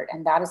discomfort.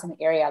 And that is an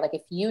area, like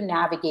if you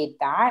navigate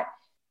that,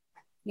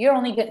 you're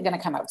only going to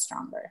come out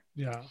stronger.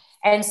 Yeah.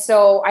 And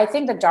so I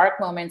think the dark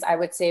moments I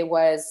would say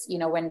was,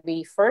 when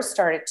we first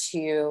started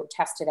to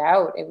test it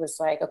out, it was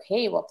like,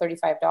 okay, well,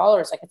 $35,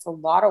 like it's a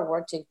lot of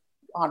work to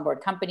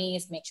onboard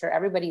companies, make sure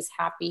everybody's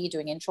happy,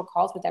 doing intro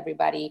calls with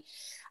everybody.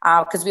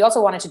 Because we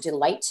also wanted to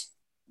delight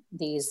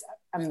these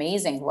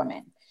amazing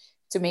women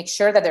to make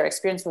sure that their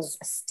experience was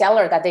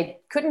stellar, that they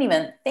couldn't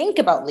even think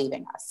about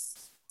leaving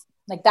us.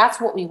 Like that's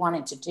what we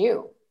wanted to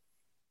do.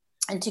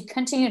 And to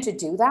continue to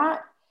do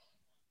that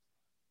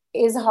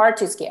is hard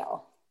to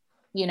scale,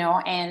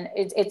 and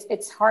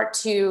it's hard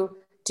to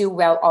do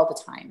well all the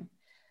time.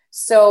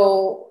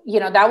 So,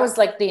 that was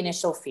like the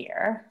initial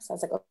fear. So I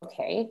was like,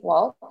 okay,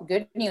 well, the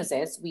good news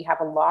is we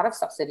have a lot of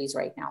subsidies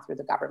right now through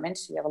the government.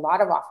 We have a lot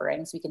of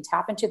offerings. We can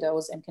tap into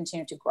those and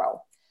continue to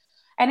grow.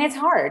 And it's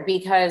hard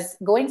because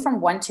going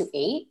from 1 to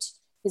 8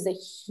 is a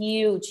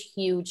huge,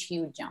 huge,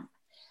 huge jump.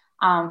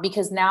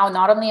 Because now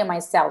not only am I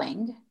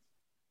selling,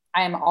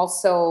 I am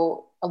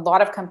also, a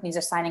lot of companies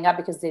are signing up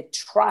because they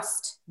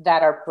trust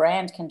that our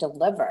brand can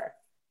deliver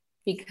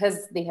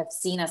because they have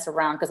seen us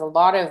around. Because a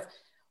lot of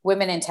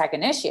women in tech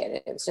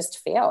initiatives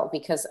just fail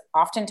because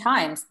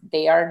oftentimes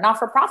they are not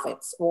for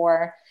profits,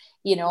 or,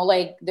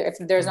 like if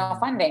there's no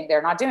funding,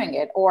 they're not doing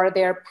it, or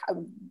they're,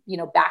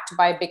 backed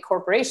by big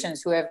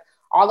corporations who have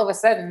all of a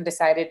sudden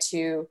decided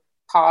to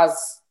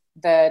pause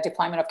the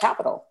deployment of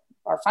capital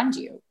or fund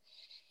you.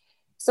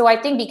 So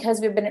I think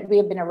because we've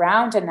been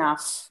around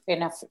enough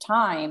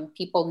time,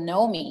 people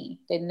know me.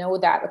 They know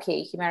that,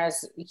 okay,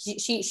 Humaira's,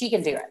 she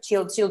can do it.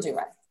 She'll do it.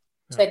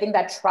 Yeah. So I think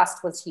that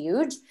trust was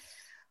huge.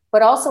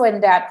 But also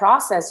in that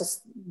process,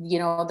 just,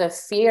 the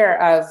fear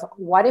of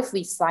what if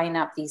we sign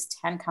up these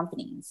 10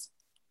 companies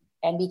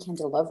and we can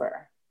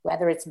deliver,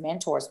 whether it's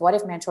mentors, what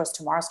if mentors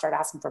tomorrow start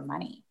asking for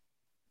money?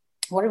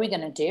 What are we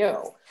going to do?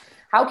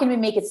 How can we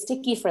make it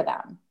sticky for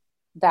them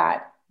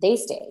that they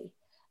stay?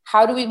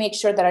 How do we make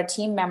sure that our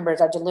team members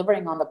are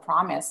delivering on the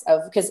promise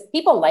of, because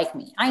people like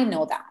me, I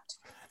know that.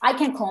 I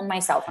can clone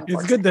myself.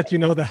 It's good that you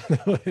know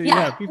that.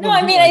 Yeah. No,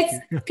 I mean,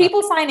 it's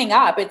people signing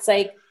up. It's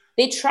like,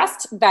 they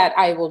trust that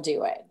I will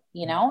do it.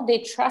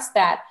 They trust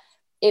that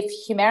if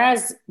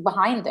Humaira's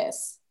behind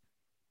this,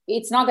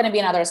 it's not going to be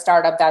another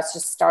startup that's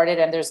just started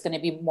and there's going to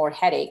be more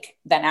headache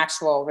than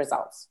actual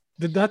results.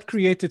 Did that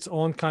create its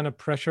own kind of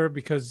pressure?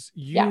 Because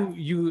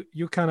you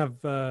kind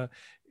of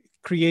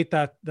create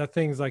that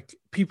things like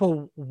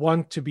people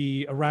want to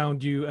be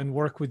around you and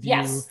work with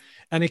you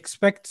and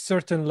expect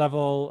certain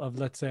level of,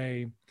 let's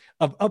say,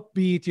 of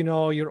upbeat,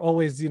 you're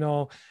always,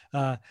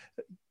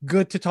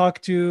 good to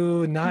talk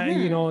to,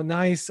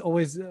 nice,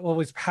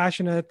 always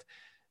passionate.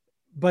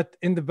 But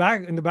in the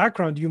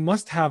background, you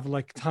must have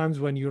like times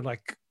when you're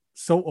like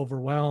so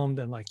overwhelmed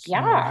and like, you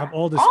have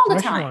all this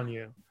pressure on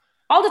you.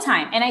 All the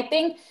time. And I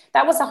think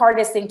that was the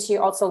hardest thing to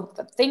also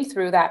think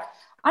through, that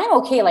I'm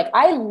okay. Like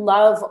I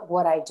love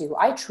what I do.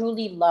 I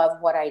truly love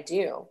what I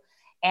do.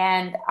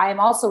 And I'm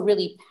also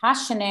really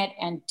passionate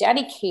and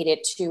dedicated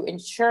to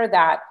ensure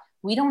that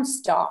we don't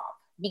stop,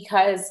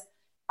 because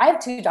I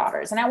have 2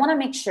 daughters and I want to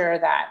make sure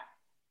that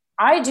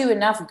I do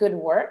enough good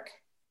work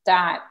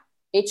that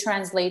it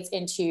translates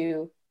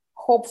into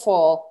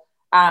hopeful,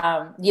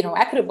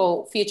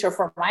 equitable future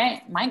for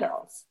my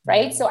girls.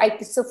 Right.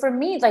 Mm-hmm. So for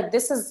me, like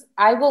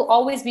I will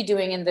always be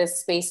doing in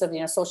this space of,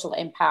 social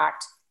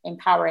impact,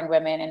 empowering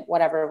women in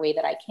whatever way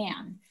that I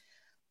can.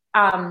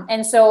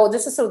 And so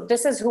this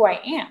is who I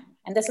am.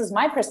 And this is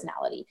my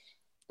personality.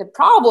 The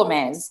problem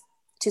is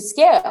to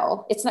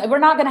scale. We're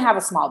not going to have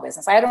a small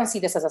business. I don't see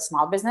this as a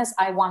small business.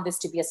 I want this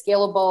to be a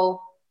scalable,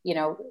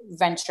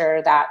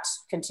 venture that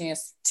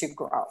continues to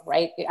grow.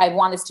 Right. I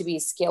want this to be a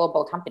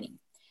scalable company.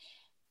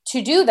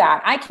 To do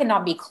that, I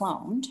cannot be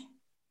cloned.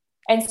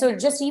 And so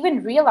just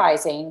even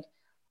realizing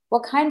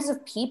what kinds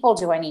of people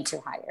do I need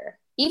to hire,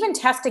 even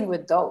testing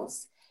with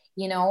those,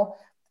 you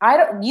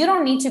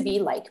don't need to be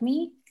like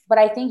me, but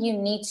I think you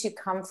need to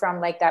come from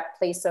like that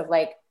place of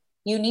like,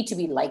 you need to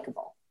be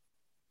likable.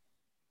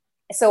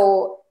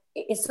 So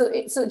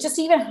just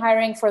even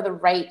hiring for the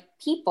right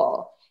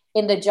people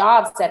in the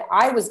jobs that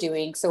I was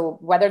doing. So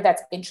whether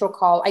that's intro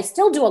call, I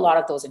still do a lot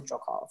of those intro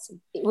calls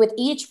with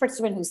each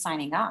participant who's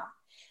signing up,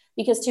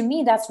 because to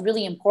me, that's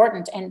really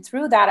important. And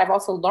through that, I've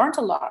also learned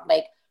a lot,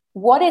 like,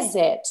 what is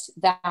it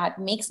that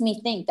makes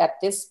me think that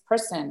this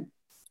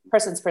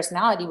person's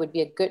personality would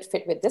be a good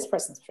fit with this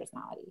person's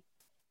personality?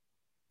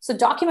 So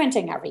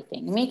documenting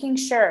everything, making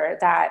sure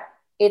that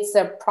it's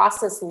a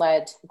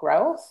process-led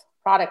growth,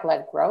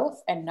 product-led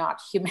growth, and not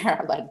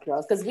Humaira-led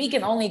growth, because we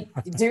can only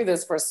do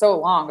this for so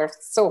long or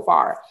so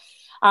far.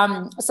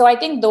 So I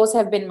think those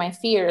have been my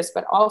fears,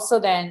 but also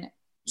then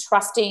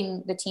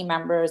trusting the team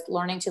members,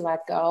 learning to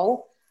let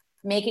go,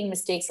 making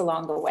mistakes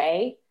along the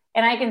way.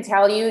 And I can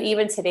tell you,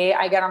 even today,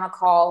 I get on a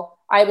call,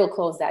 I will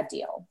close that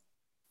deal,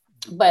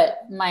 but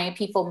my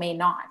people may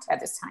not at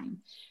this time.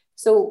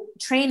 So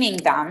training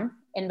them,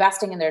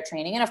 investing in their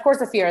training. And of course,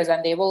 the fear is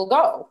then they will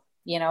go.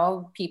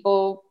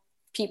 People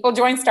people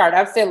join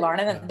startups, they learn,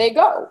 and then they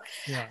go.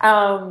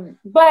 Yeah.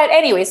 But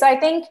anyway, so I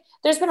think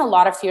there's been a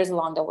lot of fears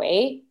along the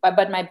way,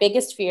 but my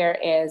biggest fear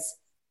is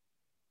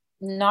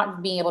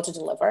not being able to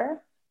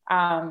deliver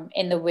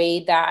in the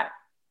way that,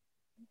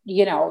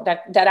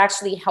 that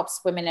actually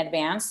helps women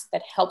advance,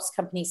 that helps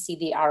companies see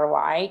the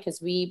ROI,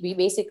 because we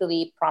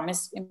basically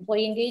promise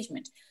employee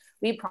engagement.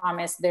 We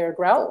promise their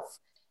growth.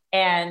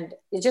 And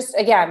it just,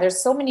 again,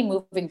 there's so many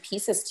moving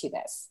pieces to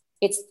this.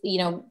 It's,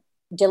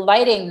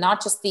 delighting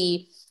not just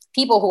the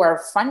people who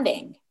are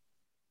funding,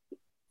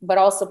 but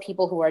also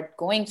people who are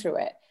going through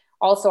it.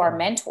 Also our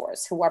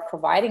mentors who are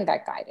providing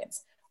that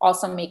guidance.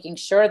 Also making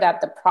sure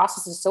that the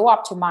process is so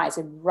optimized,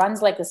 it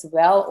runs like this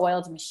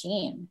well-oiled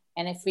machine.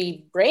 And if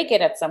we break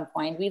it at some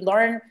point, we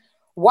learn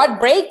what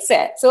breaks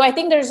it. So I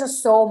think there's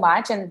just so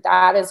much, and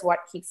that is what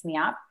keeps me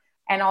up.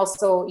 And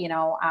also,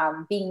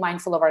 being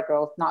mindful of our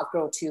growth, not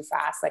grow too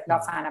fast, like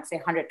not sign up, say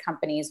 100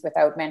 companies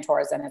without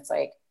mentors. And it's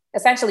like,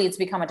 essentially it's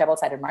become a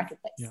double-sided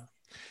marketplace. Yeah.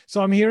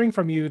 So I'm hearing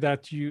from you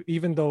that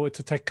even though it's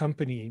a tech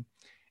company,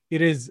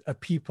 it is a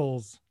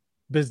people's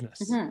business.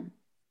 Mm-hmm.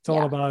 It's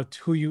all about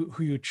who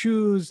you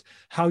choose,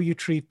 how you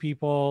treat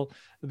people,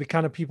 the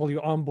kind of people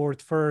you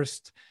onboard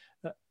first.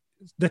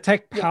 The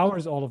tech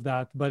powers all of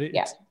that, but it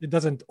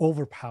doesn't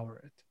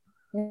overpower it.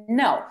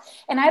 No.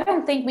 And I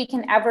don't think we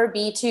can ever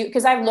be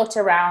because I've looked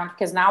around,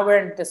 because now we're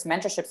in this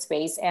mentorship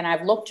space, and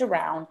I've looked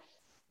around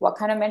what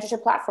kind of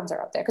mentorship platforms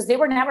are out there, because they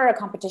were never a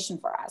competition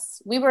for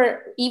us.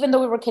 Even though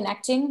we were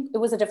connecting, it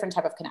was a different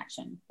type of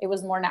connection. It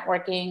was more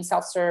networking,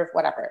 self-serve,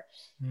 whatever.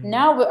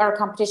 Now our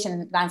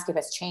competition landscape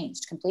has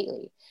changed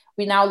completely.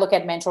 We now look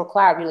at Mentor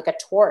Cloud, we look at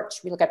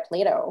Torch, we look at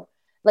Plato.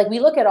 Like, we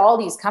look at all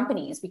these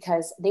companies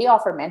because they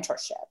offer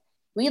mentorship.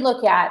 We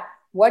look at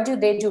what do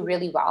they do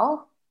really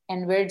well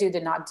and where do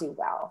they not do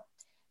well.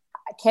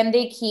 Can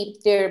they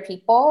keep their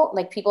people,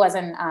 like people as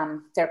in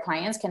their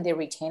clients, can they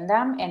retain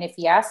them? And if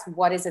yes,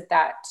 what is it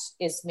that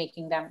is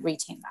making them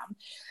retain them?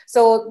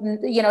 So,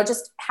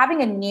 just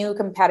having a new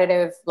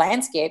competitive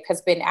landscape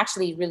has been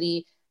actually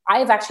really,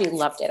 I've actually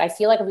loved it. I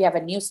feel like we have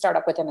a new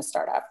startup within a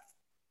startup,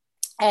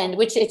 and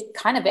which it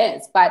kind of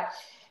is, but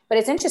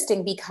it's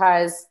interesting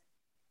because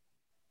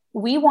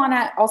we want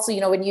to also,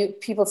 when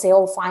people say,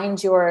 oh,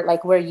 find your,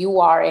 like where you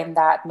are in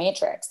that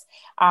matrix.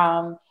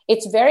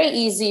 It's very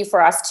easy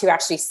for us to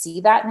actually see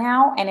that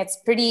now. And it's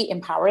pretty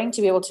empowering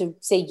to be able to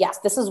say, yes,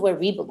 this is where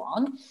we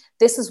belong.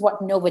 This is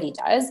what nobody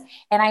does.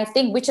 And I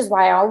think, which is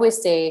why I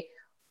always say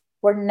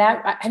we're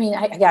never,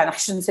 I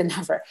shouldn't say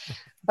never,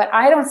 but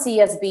I don't see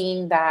us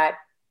being that,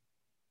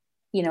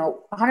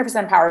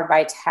 100% powered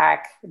by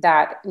tech,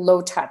 that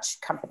low touch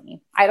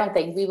company. I don't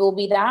think we will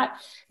be that,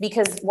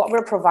 because what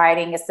we're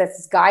providing is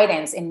this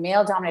guidance in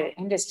male dominated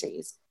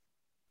industries.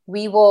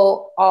 We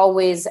will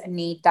always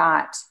need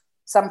that,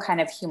 some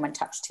kind of human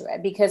touch to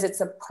it, because it's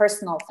a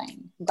personal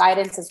thing.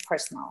 Guidance is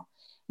personal.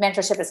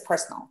 Mentorship is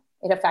personal.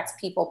 It affects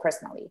people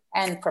personally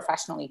and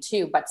professionally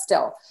too, but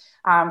still.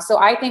 So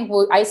I think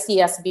I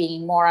see us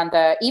being more on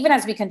even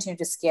as we continue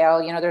to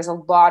scale, there's a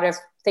lot of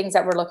things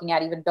that we're looking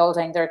at, even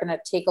building. They're going to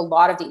take a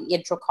lot of the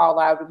intro call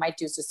out. We might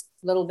do just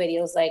little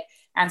videos like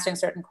answering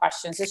certain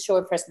questions, just show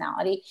a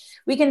personality.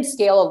 We can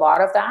scale a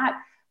lot of that,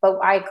 but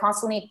I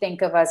constantly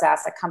think of us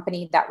as a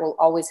company that will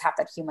always have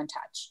that human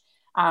touch.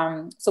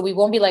 So we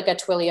won't be like a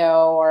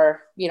Twilio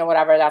or,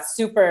 whatever, that's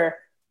super,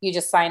 you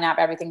just sign up,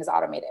 everything is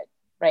automated,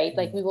 right?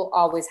 Like, we will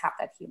always have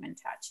that human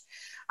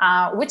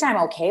touch, which I'm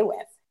okay with.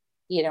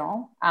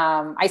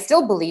 I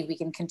still believe we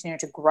can continue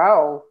to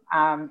grow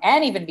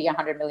and even be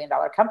 $100 million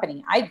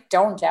company. I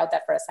don't doubt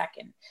that for a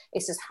second.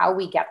 It's just how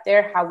we get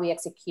there, how we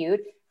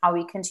execute, how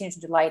we continue to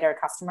delight our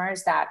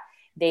customers, that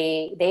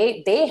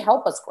they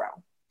help us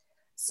grow.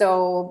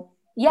 So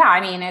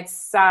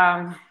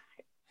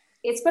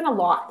it's been a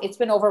lot. It's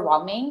been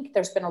overwhelming.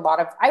 There's been a lot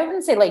of, I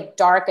wouldn't say like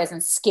dark as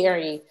in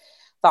scary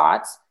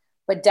thoughts,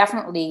 but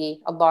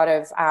definitely a lot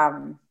of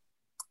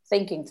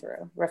thinking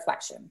through,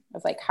 reflection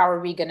of like, how are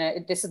we gonna,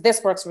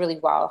 this works really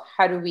well.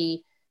 How do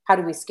we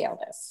scale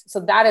this? So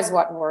that is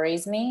what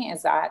worries me,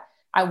 is that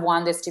I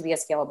want this to be a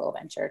scalable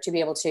venture, to be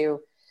able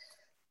to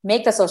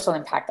make the social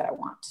impact that I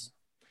want.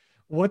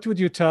 What would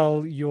you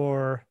tell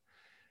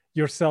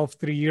yourself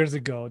 3 years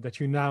ago that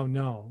you now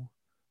know?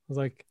 I was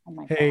like,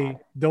 hey,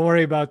 don't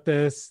worry about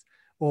this,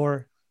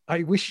 or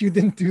I wish you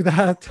didn't do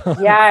that.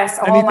 Yes.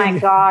 Oh my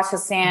gosh,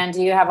 Hassan,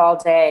 do you have all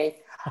day?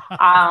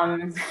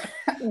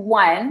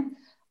 One,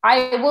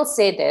 I will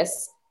say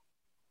this,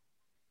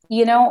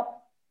 do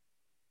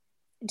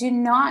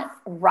not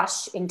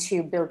rush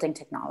into building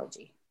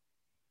technology.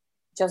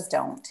 Just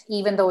don't.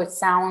 Even though it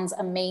sounds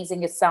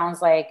amazing, it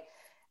sounds like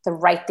the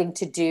right thing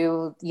to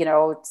do,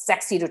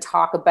 sexy to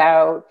talk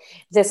about.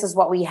 This is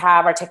what we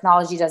have. Our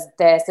technology does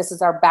this. This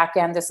is our back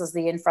end. This is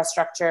the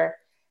infrastructure.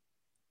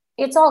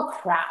 It's all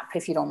crap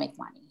if you don't make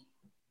money.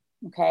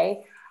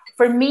 Okay.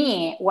 For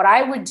me, what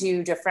I would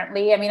do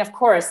differently, of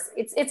course,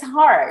 it's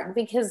hard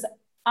because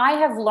I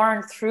have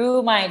learned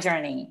through my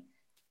journey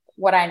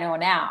what I know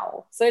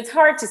now. So it's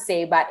hard to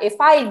say, but if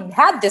I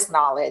had this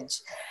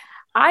knowledge,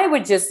 I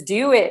would just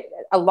do it,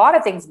 a lot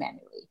of things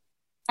manually.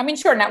 I mean,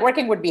 sure,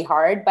 networking would be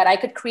hard, but I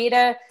could create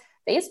a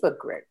Facebook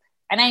group.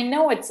 And I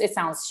know it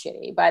sounds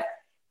shitty, but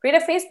create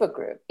a Facebook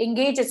group,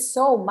 engage it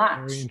so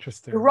much, Very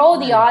interesting. grow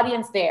the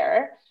audience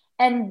there,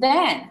 and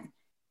then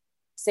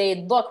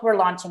say, look, we're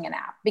launching an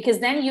app. Because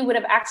then you would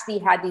have actually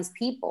had these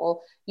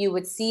people, you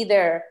would see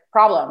their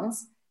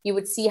problems, you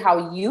would see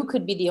how you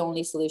could be the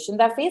only solution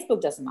that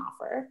Facebook doesn't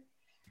offer.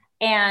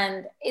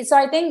 And so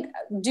I think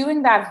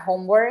doing that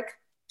homework,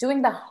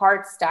 doing the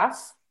hard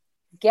stuff,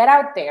 get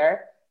out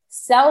there,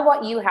 sell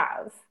what you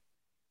have,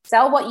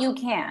 sell what you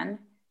can,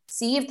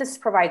 see if this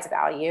provides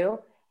value,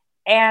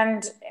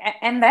 and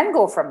then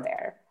go from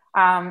there.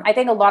 I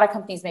think a lot of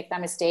companies make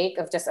that mistake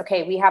of just,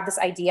 okay, we have this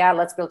idea,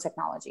 let's build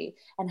technology.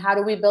 And how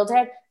do we build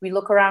it? We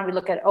look around, we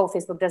look at, oh,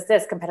 Facebook does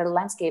this, competitive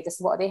landscape, this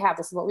is what they have,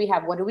 this is what we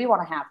have, what do we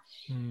want to have?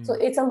 So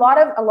it's a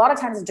lot of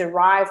times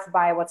derived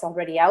by what's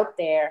already out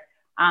there.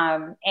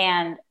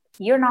 And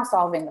you're not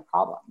solving the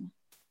problem.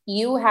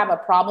 You have a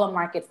problem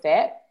market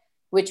fit,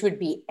 which would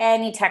be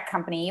any tech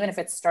company, even if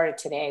it started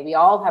today. We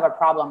all have a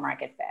problem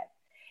market fit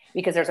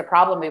because there's a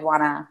problem we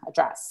want to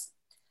address.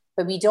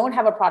 But we don't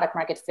have a product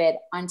market fit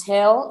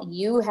until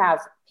you have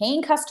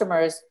paying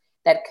customers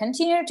that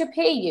continue to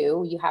pay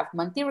you. You have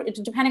monthly,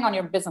 depending on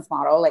your business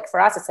model. Like for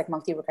us, it's like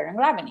monthly recurring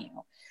revenue.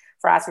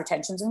 For us,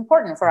 retention is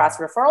important. For us,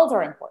 referrals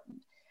are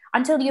important.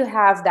 Until you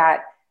have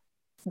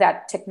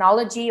that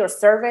technology or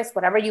service,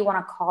 whatever you want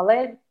to call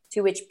it,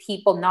 to which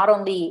people not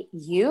only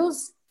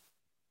use,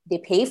 they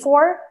pay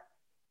for,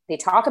 they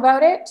talk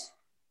about it,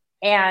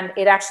 and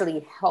it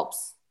actually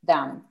helps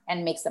them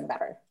and makes them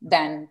better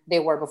than they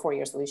were before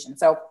your solution.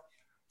 So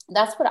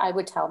that's what I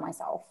would tell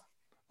myself.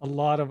 A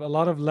lot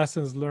of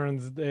lessons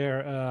learned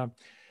there.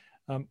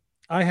 I'm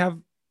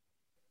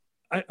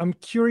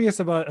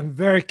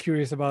very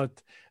curious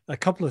about a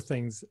couple of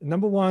things.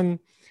 Number one,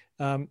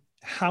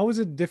 how is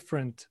it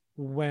different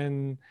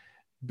when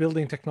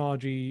building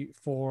technology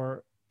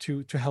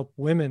to help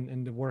women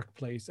in the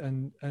workplace,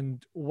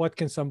 and what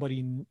can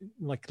somebody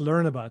like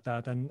learn about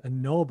that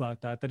and know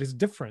about that is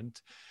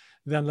different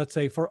than, let's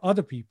say, for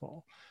other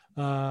people,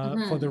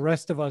 for the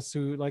rest of us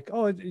who like,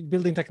 oh,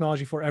 building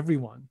technology for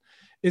everyone.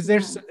 Is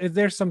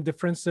there some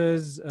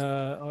differences,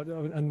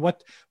 and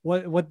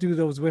what do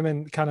those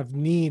women kind of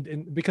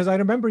need? Because I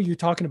remember you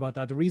talking about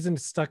that. The reason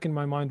it's stuck in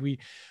my mind,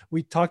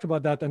 we talked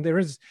about that, and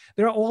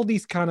there are all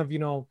these kind of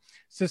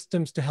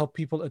systems to help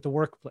people at the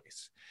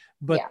workplace,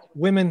 but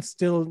women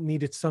still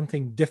needed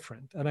something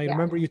different. And I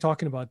remember you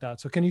talking about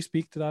that. So can you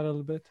speak to that a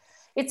little bit?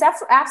 It's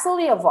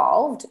absolutely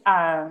evolved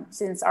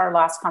since our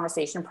last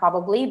conversation,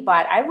 probably.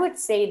 But I would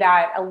say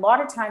that a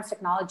lot of times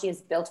technology is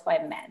built by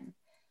men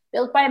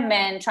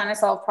trying to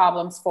solve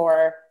problems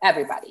for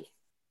everybody.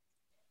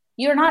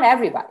 You're not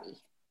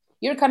everybody.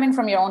 You're coming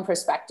from your own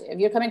perspective.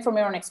 You're coming from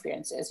your own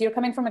experiences. You're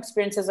coming from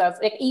experiences of,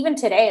 like, even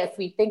today, if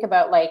we think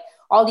about like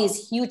all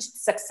these huge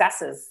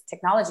successes,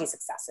 technology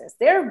successes,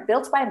 they're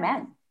built by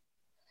men.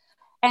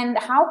 And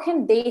how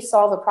can they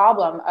solve a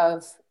problem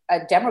of a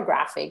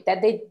demographic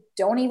that they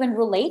don't even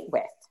relate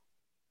with?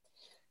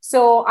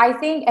 So I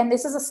think, and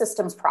this is a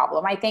systems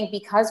problem, I think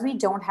because we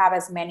don't have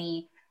as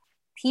many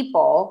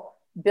people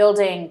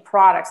building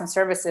products and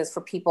services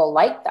for people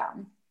like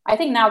them, I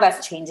think now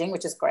that's changing,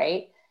 which is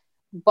great,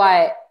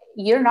 but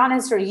you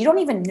don't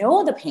even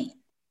know the pain.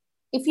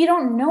 If you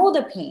don't know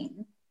the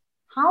pain,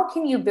 how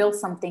can you build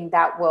something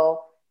that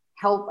will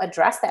help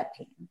address that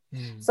pain?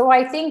 So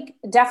I think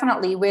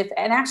definitely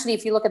and actually,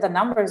 if you look at the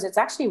numbers, it's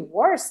actually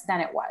worse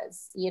than it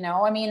was.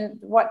 I mean,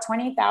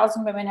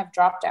 20,000 women have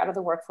dropped out of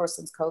the workforce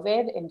since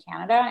COVID in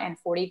Canada, and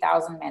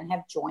 40,000 men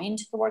have joined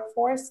the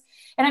workforce.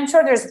 And I'm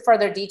sure there's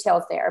further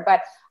details there,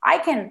 but I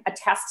can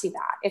attest to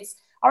that.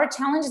 Our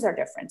challenges are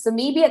different. So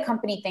maybe a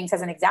company thinks,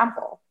 as an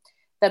example,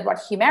 that what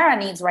Humaira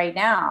needs right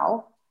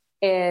now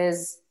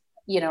is,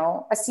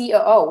 a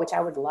COO, which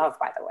I would love,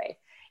 by the way.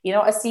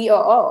 A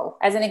COO,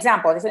 as an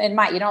example,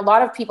 a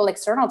lot of people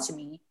external to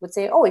me would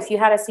say, oh, if you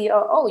had a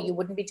COO, you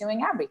wouldn't be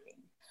doing everything.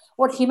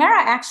 What Humaira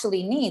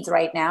actually needs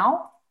right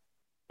now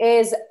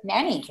is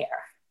nanny care.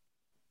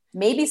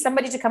 Maybe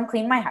somebody to come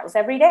clean my house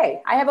every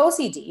day. I have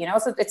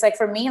OCD, so it's like,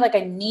 for me, like,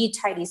 I need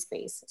tidy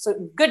space. So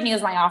good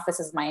news, my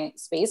office is my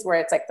space where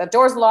it's like the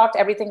door's locked,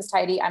 everything's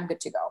tidy, I'm good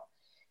to go.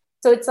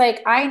 So it's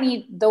like, I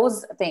need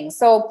those things.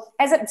 So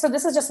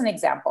this is just an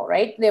example,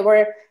 right?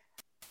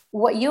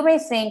 What you may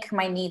think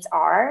my needs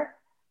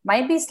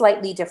might be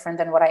slightly different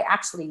than what I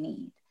actually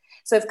need.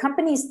 So if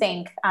companies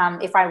think,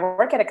 if I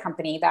work at a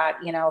company that,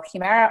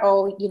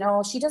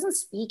 Humaira, she doesn't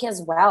speak as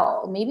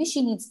well, maybe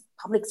she needs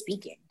public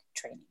speaking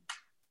training.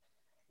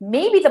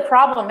 Maybe the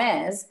problem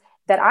is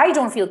that I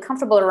don't feel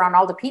comfortable around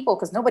all the people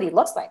because nobody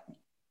looks like me.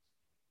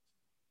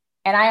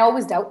 And I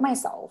always doubt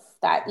myself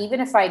that even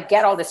if I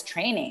get all this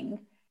training,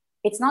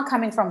 it's not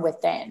coming from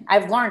within.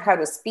 I've learned how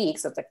to speak.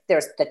 So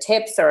there's the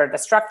tips or the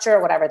structure,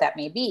 whatever that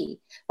may be.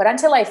 But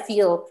until I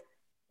feel,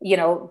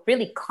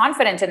 really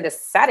confident in this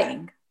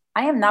setting,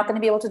 I am not going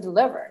to be able to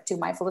deliver to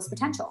my fullest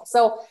potential.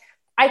 So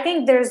I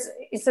think there's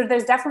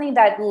definitely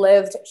that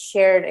lived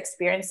shared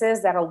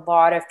experiences that a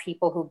lot of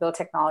people who build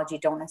technology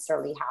don't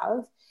necessarily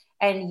have.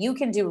 And you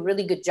can do a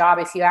really good job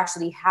if you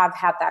actually have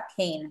had that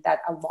pain that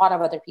a lot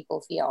of other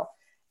people feel,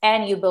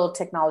 and you build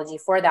technology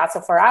for that. So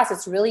for us,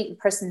 it's really,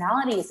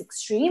 personality is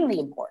extremely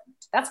important.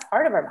 That's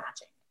part of our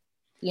matching.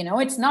 You know,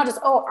 it's not just,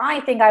 oh, I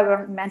think I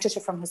want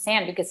mentorship from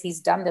Hussein because he's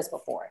done this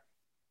before.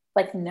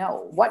 Like,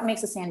 no, what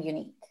makes Hussein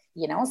unique?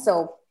 You know,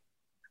 so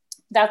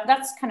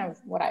that's kind of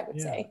what I would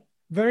say.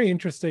 Very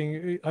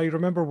interesting. I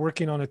remember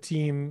working on a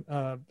team,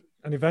 an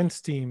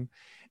events team,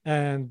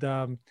 and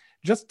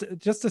just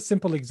a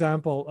simple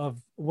example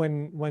of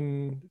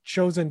when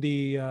chosen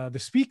the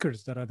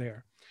speakers that are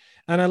there.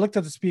 And I looked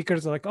at the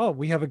speakers like, oh,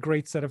 we have a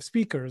great set of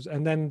speakers.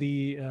 And then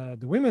the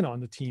women on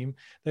the team,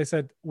 they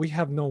said, we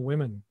have no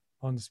women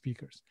on the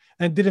speakers.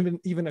 And it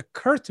didn't even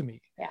occur to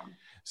me. Yeah.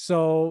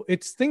 So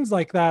it's things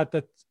like that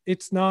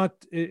it's not,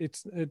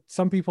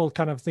 some people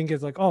kind of think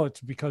it's like, oh, it's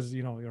because,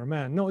 you know, you're a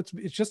man. No, it's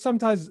just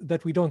sometimes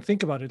that we don't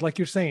think about it. Like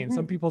you're saying,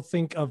 some people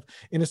think of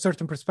in a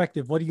certain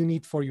perspective, what do you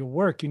need for your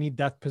work? You need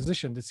that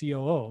position, the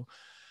COO.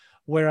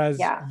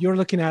 Whereas you're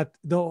looking at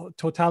the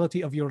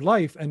totality of your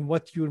life and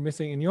what you're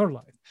missing in your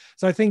life.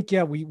 So I think,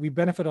 we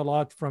benefit a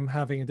lot from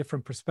having a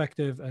different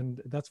perspective,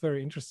 and that's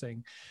very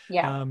interesting.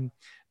 Yeah.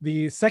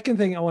 The second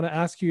thing I want to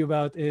ask you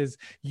about is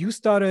you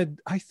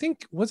started, I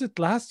think, was it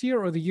last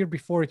year or the year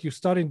before it, you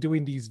started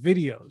doing these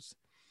videos.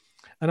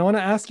 And I want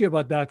to ask you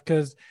about that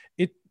because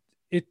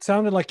it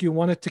sounded like you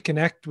wanted to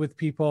connect with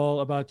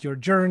people about your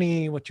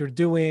journey, what you're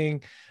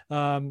doing.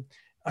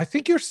 I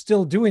think you're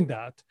still doing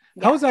that.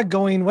 Yeah. How is that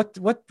going?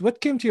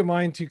 What came to your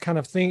mind to kind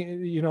of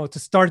think, you know, to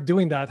start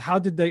doing that? How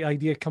did the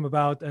idea come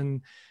about?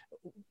 And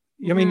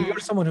I mean, you're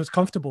someone who's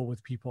comfortable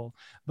with people,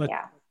 but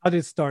how did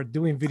it start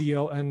doing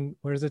video, and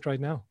where is it right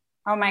now?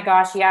 Oh my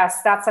gosh,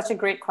 yes, that's such a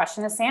great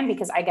question, Sam,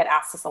 because I get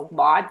asked this a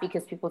lot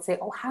because people say,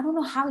 oh, I don't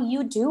know how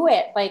you do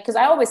it. Like, because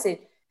I always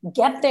say,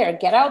 get there,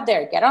 get out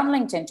there, get on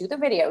LinkedIn, do the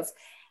videos.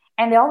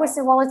 And they always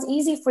say, well, it's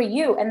easy for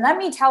you. And let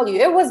me tell you,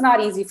 it was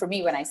not easy for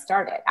me when I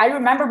started. I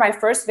remember my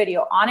first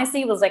video,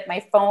 honestly, was like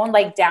my phone,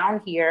 like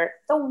down here,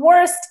 the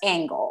worst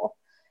angle.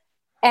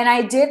 And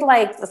I did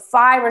like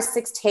 5 or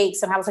 6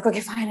 takes. And I was like,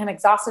 okay, fine, I'm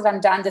exhausted. I'm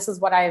done. This is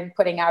what I'm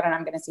putting out, and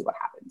I'm going to see what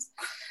happens.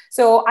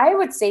 So I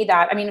would say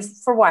that, I mean,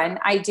 for one,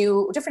 I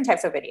do different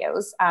types of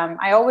videos.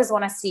 I always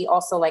want to see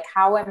also like,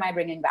 how am I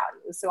bringing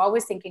value? So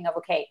always thinking of,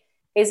 okay,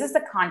 is this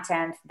the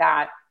content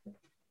that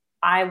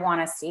I want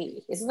to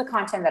see? Is this the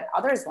content that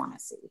others want to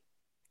see?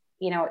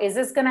 You know, is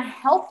this going to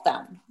help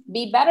them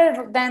be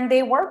better than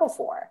they were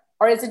before?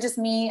 Or is it just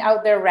me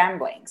out there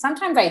rambling?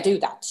 Sometimes I do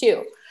that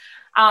too.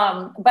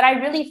 But I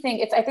really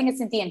think I think it's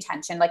the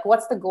intention. Like,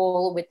 what's the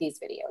goal with these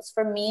videos?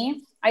 For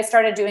me, I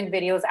started doing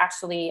videos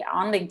actually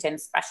on LinkedIn,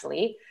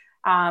 especially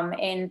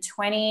in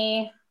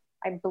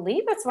I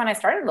believe that's when I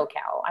started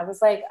Locelle. I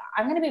was like,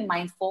 I'm going to be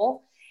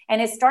mindful.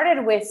 And it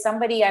started with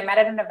somebody I met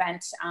at an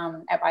event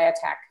at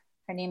Biotech.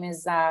 Her name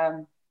is,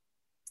 oh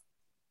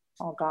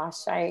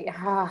gosh,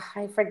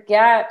 I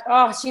forget.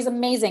 Oh, she's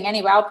amazing.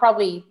 Anyway, I'll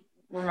probably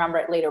remember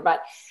it later.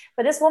 But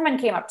this woman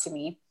came up to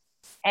me,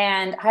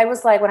 and I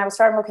was like, when I was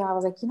starting Locale, I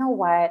was like, you know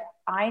what?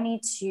 I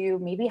need to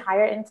maybe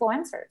hire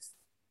influencers.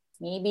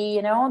 Maybe,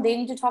 you know, they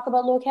need to talk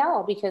about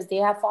Locale because they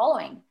have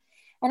following.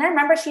 And I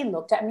remember she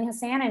looked at me,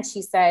 Hassan, and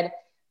she said,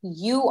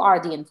 you are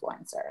the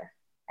influencer.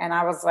 And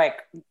I was like,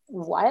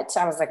 what?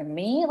 I was like,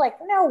 me? Like,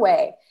 no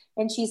way.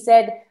 And she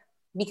said,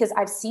 because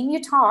I've seen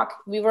you talk.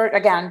 We were,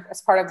 again,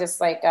 as part of this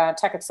like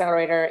Tech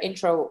Accelerator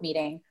intro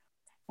meeting.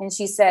 And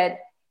she said,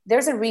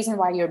 there's a reason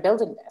why you're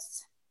building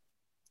this.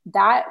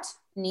 That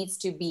needs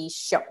to be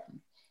shown.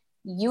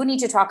 You need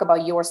to talk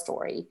about your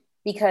story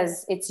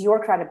because it's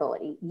your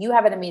credibility. You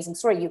have an amazing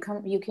story.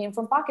 You came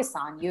from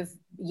Pakistan.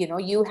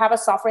 You have a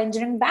software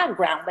engineering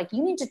background. Like,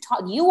 you need to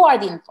talk. You are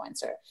the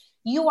influencer.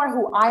 You are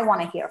who I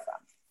want to hear from.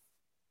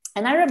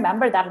 And I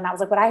remember that. And I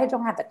was like, but I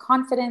don't have the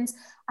confidence.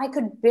 I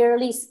could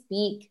barely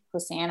speak,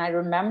 Hussein. I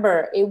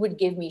remember it would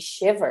give me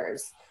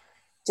shivers.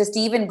 Just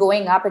even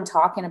going up and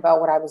talking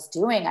about what I was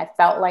doing, I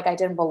felt like I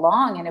didn't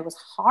belong, and it was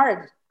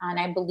hard. And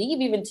I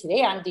believe even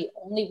today, I'm the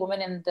only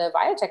woman in the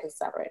Biotech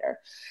Accelerator.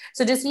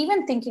 So just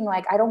even thinking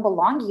like, I don't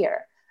belong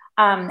here.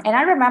 And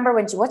I remember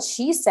what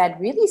she said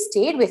really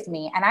stayed with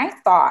me. And I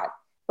thought,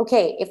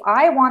 okay, if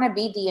I want to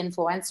be the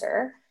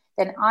influencer,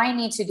 then I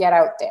need to get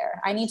out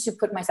there. I need to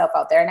put myself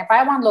out there. And if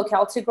I want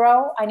Locale to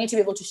grow, I need to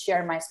be able to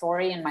share my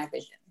story and my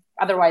vision.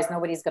 Otherwise,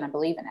 nobody's going to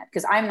believe in it,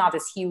 because I'm not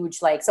this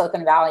huge like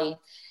Silicon Valley,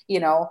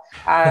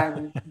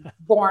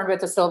 born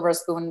with a silver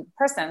spoon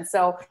person.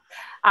 So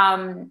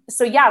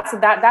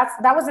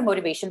that was the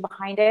motivation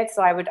behind it.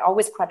 So I would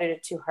always credit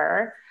it to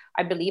her.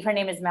 I believe her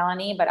name is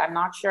Melanie, but I'm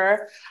not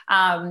sure.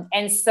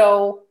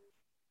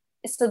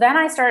 So then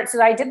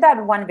I did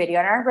that one video,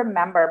 and I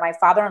remember my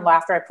father-in-law,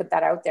 after I put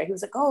that out there, he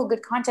was like, oh,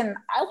 good content.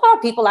 A lot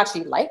of people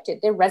actually liked it.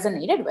 They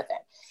resonated with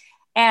it.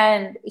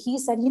 And he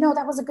said,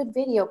 that was a good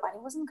video, but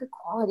it wasn't good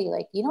quality.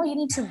 Like, you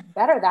need to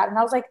better that. And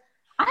I was like,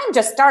 I'm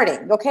just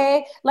starting.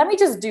 Okay. Let me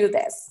just do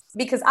this,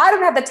 because I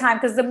don't have the time.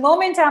 Because the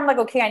moment I'm like,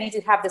 okay, I need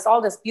to have all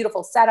this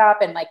beautiful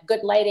setup and like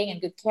good lighting and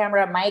good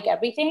camera, mic,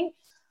 everything,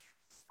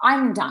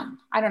 I'm done.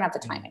 I don't have the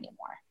time anymore.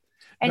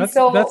 And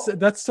so,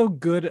 that's so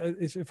good.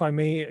 If I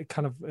may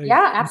kind of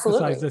yeah, emphasize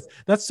absolutely. this,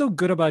 that's so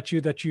good about you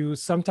that you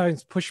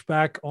sometimes push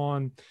back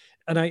on,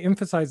 and I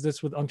emphasize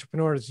this with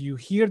entrepreneurs. You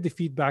hear the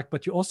feedback,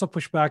 but you also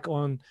push back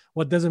on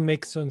what doesn't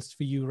make sense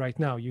for you right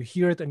now. You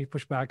hear it and you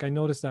push back. I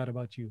noticed that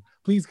about you.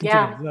 Please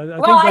continue. Yeah. I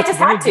Well, think I that's just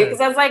had very to, good.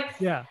 because I was like,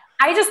 Yeah.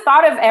 I just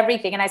thought of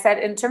everything. And I said,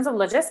 in terms of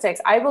logistics,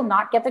 I will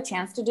not get the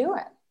chance to do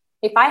it.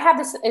 If I have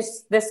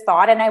this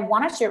thought and I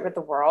want to share it with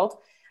the world,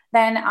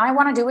 then I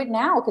want to do it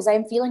now because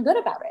I'm feeling good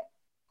about it.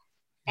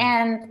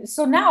 And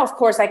so now, of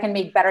course, I can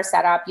make better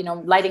setup.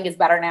 Lighting is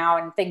better now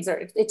and things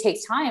it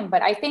takes time.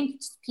 But I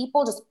think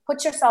people just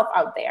put yourself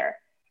out there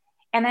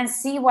and then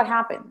see what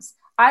happens.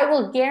 I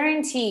will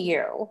guarantee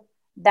you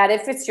that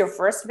if it's your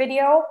first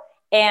video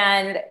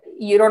and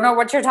you don't know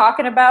what you're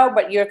talking about,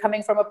 but you're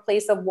coming from a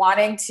place of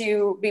wanting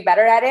to be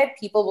better at it,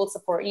 people will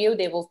support you,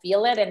 they will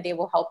feel it, and they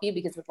will help you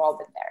because we've all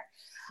been there.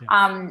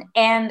 Yeah.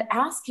 And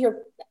ask your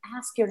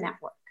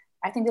network.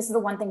 I think this is the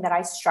one thing that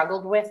I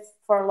struggled with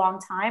for a long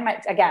time.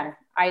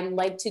 I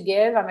like to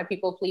give. I'm a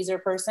people pleaser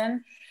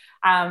person.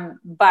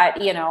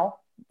 But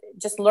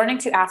just learning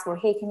to ask, well,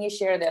 hey, can you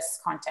share this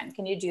content?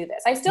 Can you do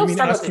this? I still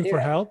struggle to do it. Asking for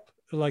help?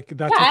 Like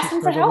that's yeah, what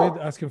you struggle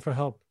with, asking for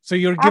help. So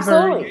you're a giver,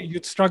 Absolutely.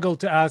 you'd struggle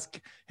to ask,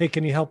 hey,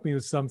 can you help me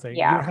with something?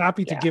 Yeah, you're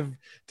happy to give,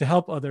 to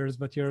help others,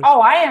 but you're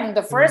I am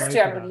the first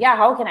to,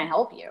 how can I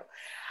help you?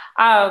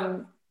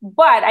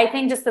 But I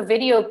think just the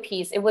video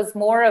piece, it was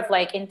more of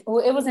like, it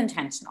was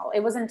intentional.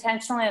 It was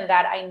intentional in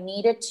that I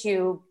needed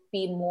to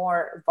be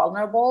more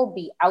vulnerable,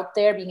 be out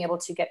there, being able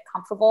to get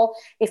comfortable.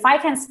 If I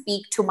can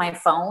speak to my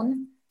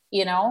phone,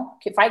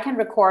 if I can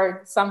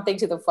record something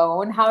to the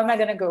phone, how am I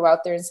going to go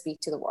out there and speak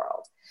to the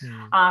world?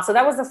 So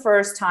that was the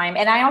first time.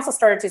 And I also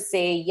started to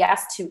say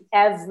yes to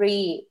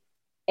every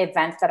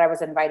event that I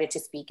was invited to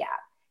speak at,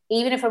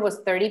 even if it was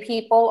 30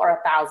 people or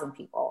 1,000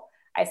 people.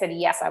 I said,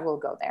 yes, I will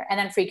go there, and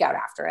then freak out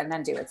after and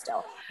then do it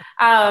still.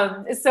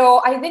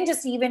 So I think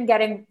just even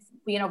getting,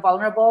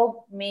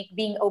 vulnerable,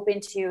 being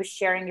open to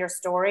sharing your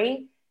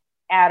story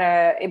at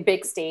a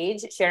big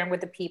stage, sharing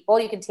with the people.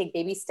 You can take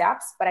baby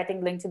steps, but I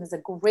think LinkedIn is a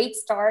great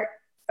start,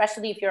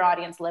 especially if your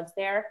audience lives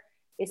there,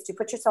 is to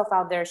put yourself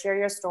out there, share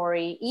your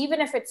story,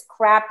 even if it's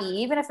crappy,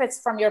 even if it's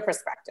from your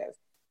perspective,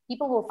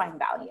 people will find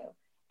value.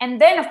 And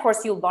then, of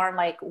course, you learn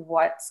like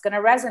what's going to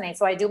resonate.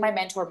 So I do my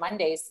Mentor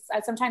Mondays.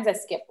 Sometimes I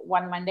skip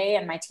one Monday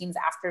and my team's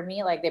after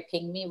me, like they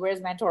ping me,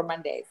 where's Mentor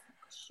Mondays?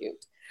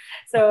 Shoot.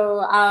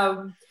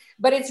 So,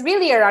 but it's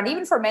really around,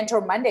 even for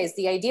Mentor Mondays,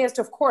 the idea is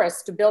to, of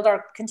course,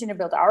 to continue to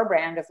build our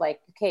brand of like,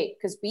 okay,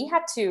 because we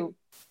had to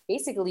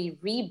basically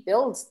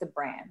rebuild the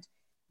brand,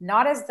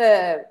 not as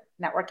the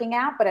networking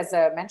app, but as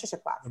a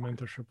mentorship platform. A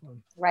mentorship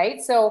one.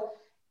 Right? So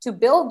to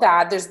build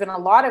that, there's been a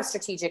lot of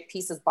strategic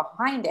pieces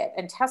behind it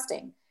and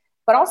testing,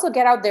 but also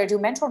get out there, do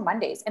Mentor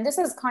Mondays. And this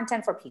is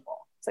content for people.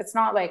 So it's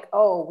not like,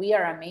 oh, we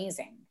are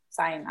amazing,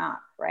 sign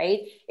up,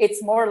 right?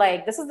 It's more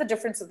like, this is the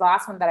difference of the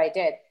last one that I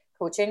did,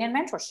 coaching and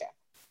mentorship.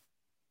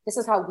 This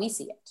is how we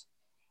see it.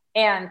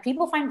 And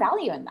people find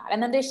value in that.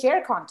 And then they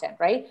share content,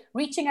 right?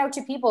 Reaching out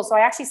to people. So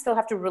I actually still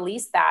have to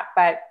release that,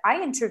 but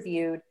I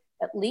interviewed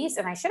at least,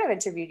 and I should have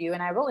interviewed you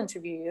and I will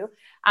interview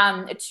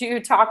you to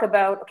talk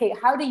about, okay,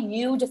 how do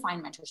you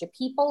define mentorship?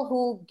 People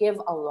who give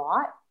a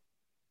lot,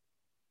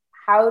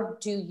 how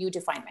do you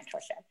define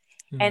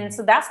mentorship? And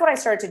so that's what I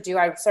started to do.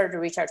 I started to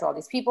reach out to all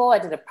these people. I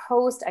did a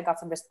post. I got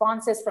some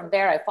responses from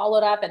there. I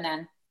followed up and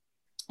then,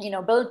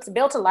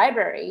 built a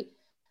library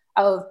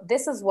of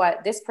this is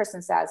what this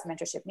person says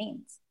mentorship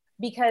means.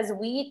 Because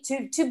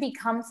to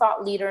become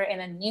thought leader in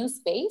a new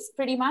space,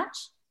 pretty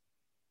much,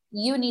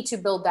 you need to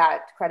build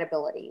that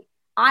credibility.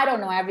 I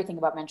don't know everything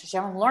about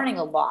mentorship. I'm learning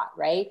a lot,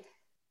 right?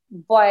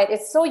 But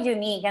it's so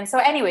unique. And so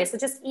anyway, so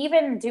just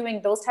even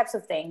doing those types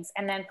of things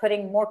and then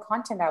putting more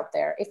content out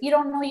there. If you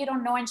don't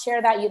know, and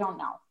share that you don't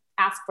know.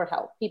 Ask for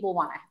help. People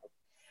want to help.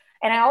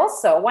 And I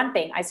also, one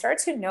thing I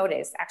started to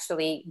notice,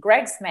 actually,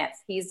 Greg Smith,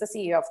 he's the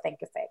CEO of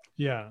Thinkific.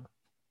 Yeah.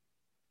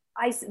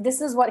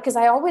 Because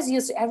I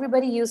always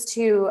everybody used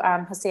to,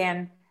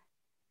 Hussein,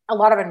 a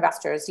lot of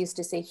investors used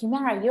to say,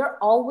 Humaira, you're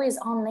always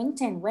on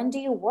LinkedIn. When do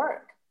you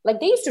work? Like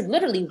they used to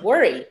literally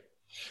worry.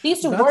 They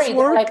used to worry.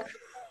 They're like,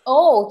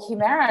 oh,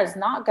 Humaira is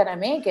not going to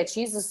make it.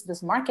 She's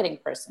this marketing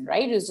person,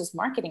 right? Who's just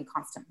marketing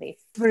constantly.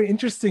 Very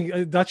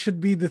interesting. That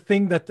should be the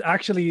thing that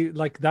actually,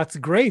 that's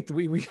great.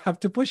 We have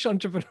to push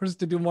entrepreneurs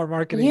to do more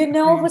marketing.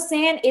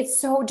 Hussein, it's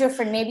so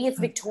different. Maybe it's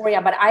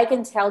Victoria, but I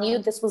can tell you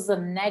this was the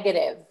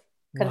negative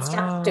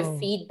constructive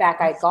feedback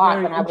I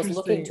got when I was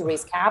looking to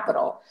raise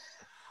capital.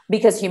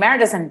 Because Humaira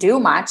doesn't do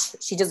much.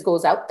 She just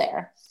goes out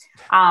there.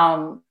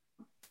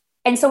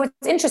 And so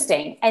it's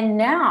interesting. And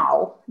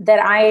now that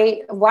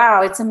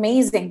it's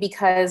amazing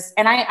because,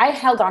 and I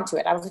held on to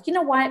it. I was like, you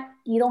know what?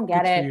 You don't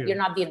get it. You're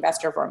not the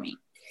investor for me.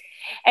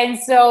 And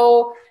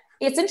so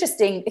it's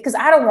interesting because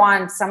I don't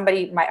want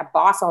a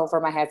boss all over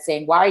my head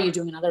saying, why are you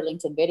doing another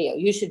LinkedIn video?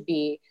 You should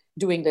be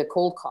doing the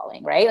cold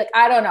calling, right? Like,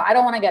 I don't know. I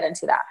don't want to get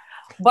into that.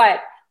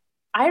 But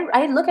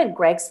I look at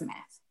Greg Smith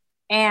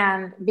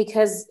And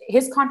because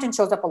his content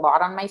shows up a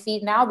lot on my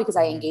feed now, because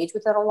I engage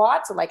with it a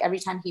lot. So like every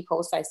time he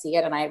posts, I see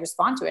it and I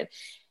respond to it.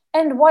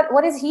 And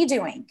what is he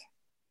doing?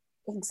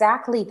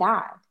 Exactly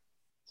that.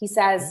 He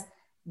says,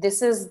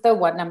 this is the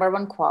number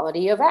one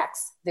quality of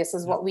X. This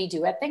is what we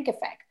do at Think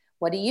Effect.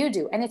 What do you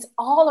do? And it's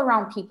all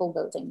around people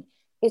building.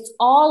 It's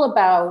all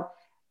about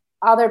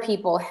other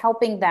people,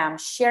 helping them,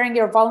 sharing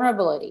your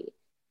vulnerability.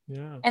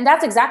 Yeah. And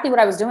that's exactly what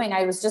I was doing.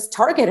 I was just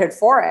targeted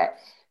for it.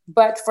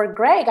 But for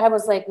Greg, I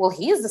was like, well,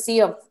 he is the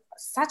CEO of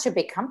such a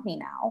big company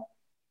now.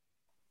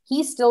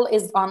 He still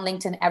is on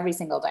LinkedIn every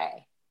single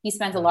day. He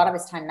spends a lot of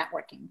his time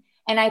networking.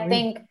 And I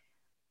think,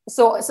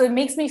 so it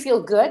makes me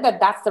feel good that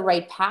that's the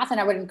right path. And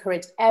I would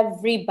encourage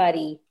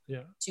everybody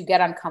to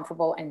get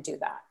uncomfortable and do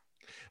that.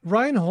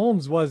 Ryan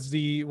Holmes was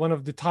one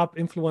of the top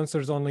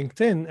influencers on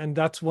LinkedIn, and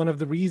that's one of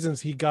the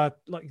reasons he got,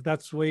 like,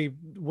 that's way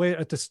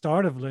at the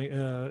start of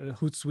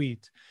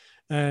Hootsuite,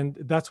 and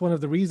that's one of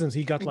the reasons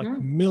he got like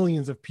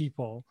millions of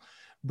people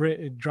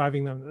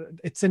driving them.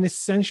 It's an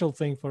essential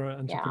thing for an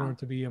entrepreneur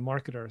to be a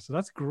marketer. So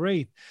that's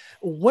great.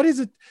 What does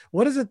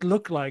it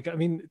look like? I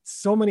mean,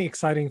 so many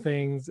exciting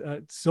things.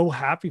 So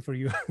happy for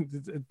you.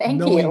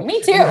 Thank you.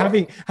 Me too.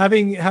 Having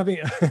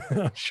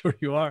I'm sure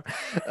you are,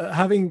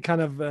 having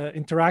kind of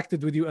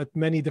interacted with you at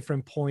many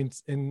different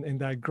points in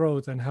that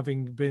growth, and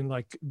having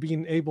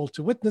being able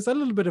to witness a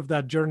little bit of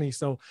that journey.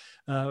 So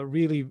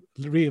really,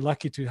 really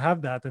lucky to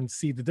have that and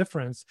see the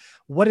difference.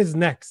 What is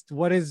next?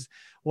 What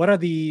are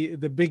the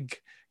big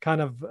kind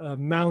of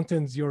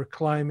mountains you're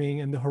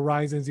climbing and the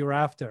horizons you're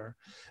after?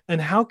 And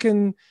how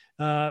can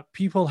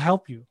people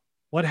help you?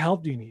 What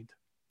help do you need?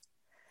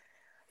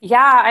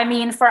 Yeah, I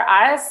mean, for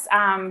us,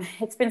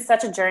 it's been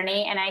such a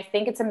journey. And I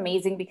think it's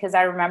amazing because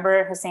I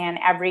remember, Hussein,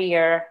 every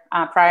year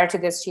prior to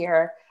this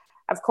year,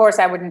 of course,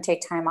 I wouldn't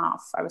take time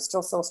off. I was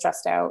still so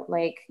stressed out.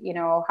 Like,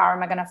 how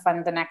am I going to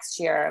fund the next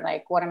year?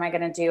 Like, what am I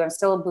going to do? I'm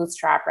still a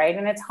bootstrap, right?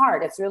 And it's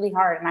hard. It's really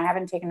hard. And I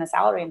haven't taken a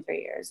salary in 3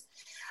 years.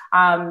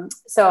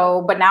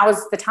 But now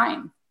is the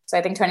time. So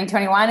I think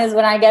 2021 is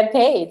when I get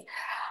paid.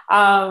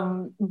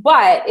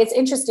 But it's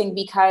interesting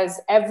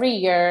because every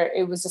year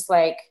it was just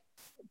like,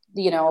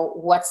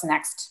 what's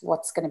next?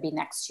 What's going to be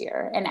next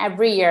year? And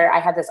every year I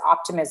had this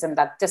optimism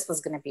that this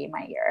was going to be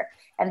my year.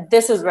 And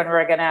this is when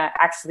we're going to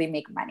actually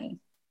make money.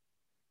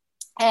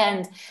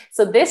 And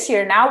so this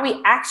year, now we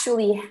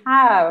actually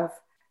have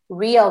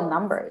real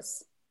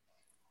numbers.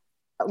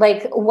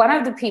 Like one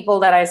of the people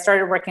that I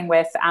started working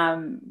with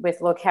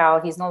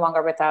Locelle, he's no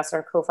longer with us,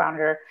 our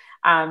co-founder.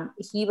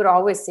 He would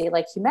always say,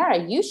 like,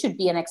 Humaira, you should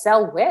be an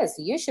Excel whiz.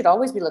 You should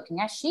always be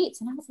looking at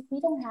sheets. And I was like, we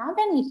don't have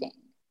anything.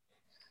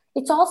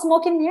 It's all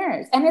smoke and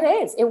mirrors. And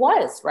it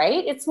was,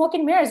 right? It's smoke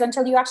and mirrors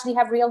until you actually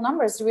have real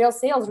numbers, real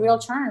sales, real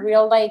churn,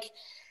 real, like,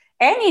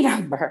 any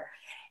number.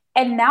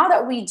 And now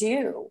that we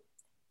do,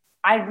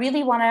 I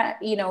really want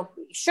to,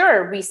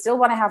 sure, we still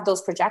want to have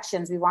those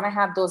projections. We want to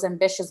have those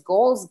ambitious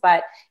goals,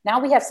 but now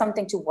we have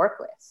something to work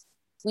with.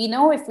 We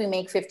know if we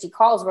make 50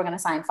 calls, we're going to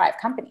sign 5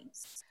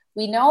 companies.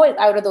 We know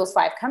out of those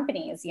 5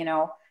 companies,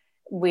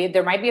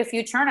 there might be a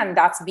few churn, and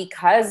that's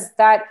because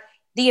that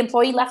the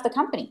employee left the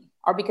company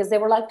or because they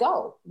were let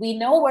go. We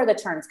know where the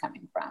churn's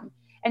coming from.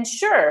 And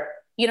sure,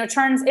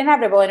 churn's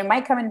inevitable, and it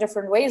might come in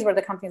different ways where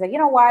the company's like, you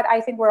know what, I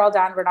think we're all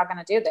done. We're not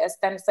going to do this.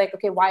 Then it's like,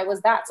 okay, why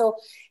was that? So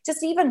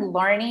just even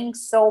learning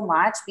so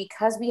much,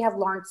 because we have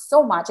learned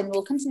so much and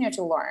we'll continue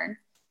to learn.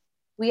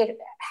 We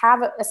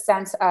have a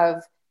sense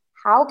of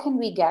how can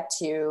we get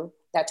to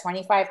that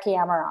 25K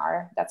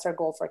MRR? That's our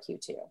goal for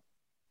Q2,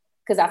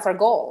 because that's our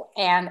goal.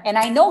 And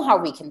I know how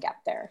we can get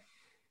there.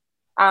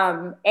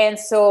 And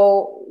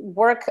so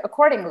work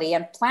accordingly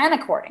and plan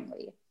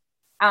accordingly.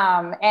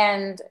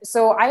 And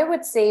so I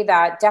would say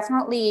that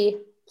definitely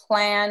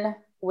plan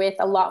with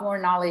a lot more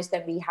knowledge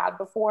than we had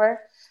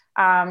before.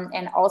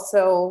 And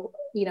also,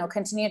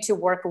 continue to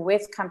work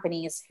with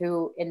companies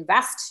who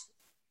invest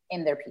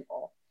in their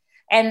people.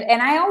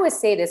 And I always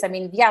say this, I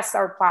mean, yes,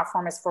 our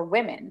platform is for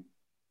women,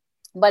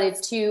 but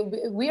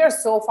we are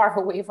so far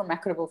away from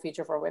equitable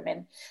future for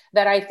women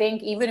that I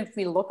think even if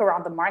we look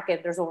around the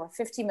market, there's over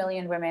 50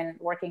 million women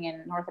working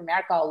in North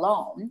America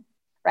alone.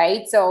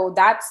 Right. So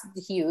that's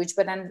huge.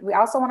 But then we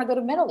also want to go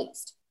to Middle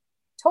East.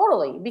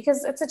 Totally.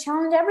 Because it's a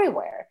challenge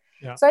everywhere.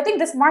 Yeah. So I think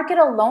this market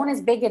alone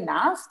is big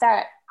enough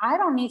that I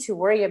don't need to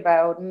worry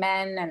about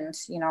men and,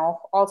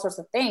 all sorts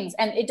of things.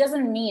 And it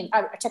doesn't mean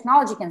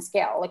technology can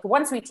scale. Like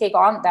once we take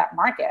on that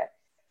market,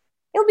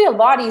 it'll be a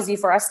lot easier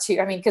for us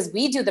to, because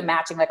we do the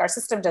matching, like our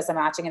system does the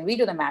matching and we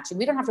do the matching.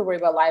 We don't have to worry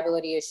about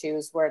liability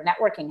issues where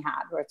networking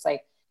had, where it's like,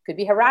 it could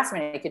be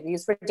harassment. It could be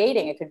used for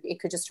dating. It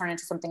could just turn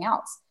into something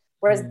else.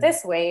 Whereas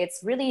this way,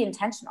 it's really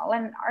intentional,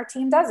 and our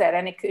team does it,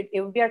 and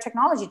it would be our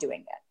technology doing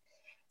it.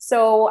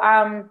 So,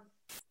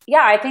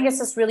 I think it's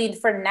just really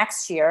for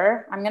next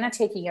year. I'm going to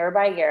take year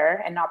by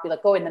year and not be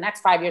like, in the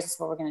next 5 years, this is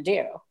what we're going to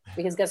do,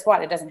 because guess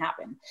what? It doesn't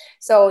happen.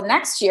 So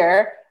next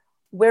year,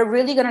 we're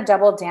really going to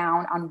double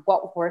down on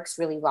what works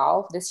really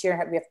well. This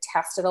year, we have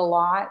tested a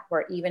lot.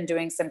 We're even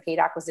doing some paid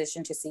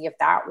acquisition to see if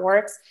that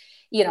works,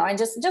 and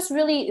just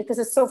really,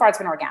 because so far it's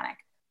been organic.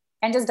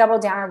 and just double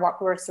down on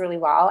what works really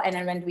well. And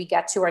then when we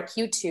get to our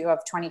Q2 of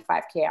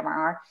 25K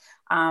MRR,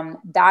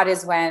 that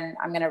is when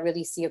I'm going to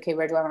really see, okay,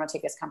 where do I want to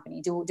take this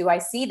company? Do I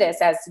see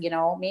this as,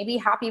 maybe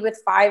happy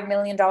with $5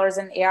 million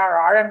in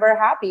ARR and we're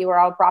happy, we're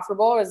all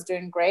profitable, it's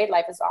doing great,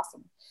 life is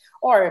awesome.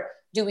 Or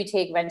do we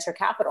take venture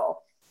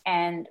capital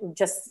and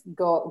just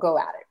go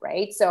at it,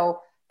 right?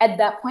 So at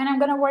that point, I'm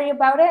going to worry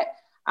about it.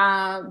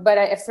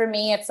 But for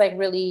me, it's like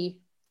really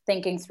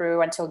thinking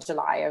through until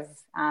July of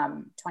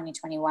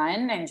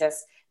 2021 and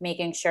just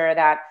making sure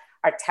that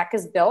our tech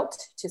is built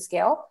to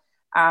scale.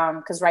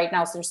 Because right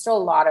now, so there's still a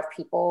lot of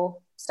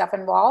people stuff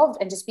involved,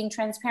 and just being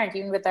transparent,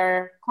 even with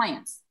our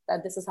clients,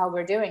 that this is how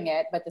we're doing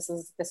it, but this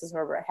is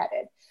where we're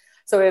headed.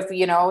 So if,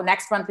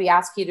 next month we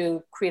ask you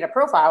to create a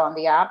profile on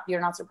the app,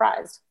 you're not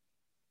surprised.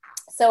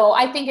 So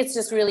I think it's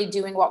just really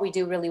doing what we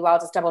do really well,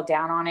 just double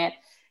down on it,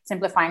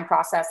 simplifying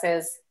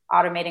processes,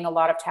 automating a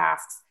lot of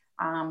tasks,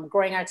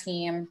 growing our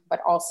team,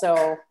 but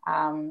also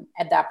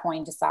at that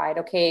point decide,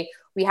 okay,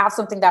 we have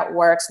something that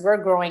works, we're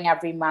growing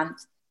every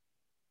month.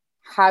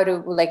 Where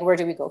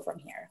do we go from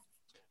here?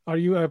 Are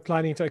you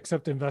planning to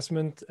accept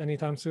investment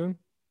anytime soon?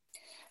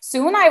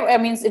 Soon, I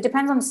mean, it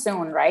depends on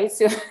soon, right?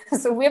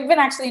 So we've been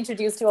actually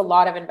introduced to a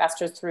lot of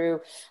investors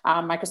through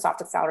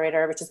Microsoft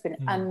Accelerator, which has been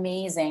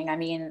amazing. I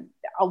mean,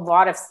 a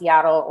lot of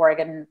Seattle,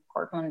 Oregon,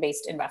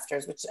 Portland-based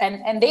investors,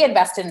 and they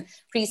invest in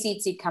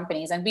pre-seed seed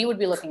companies, and we would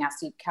be looking at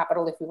seed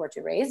capital if we were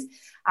to raise.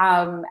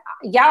 I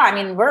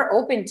mean, we're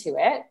open to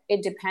it.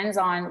 It depends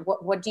on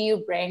what do you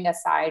bring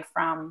aside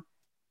from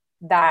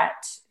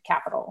that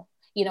capital?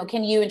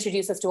 Can you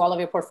introduce us to all of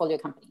your portfolio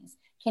companies?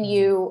 Can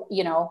you,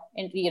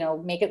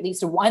 make at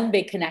least one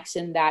big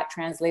connection that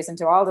translates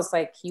into all this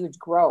like huge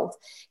growth?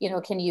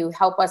 Can you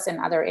help us in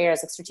other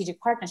areas like strategic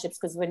partnerships?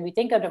 Because when we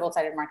think of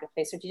double-sided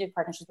marketplace, strategic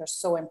partnerships are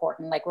so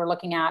important. Like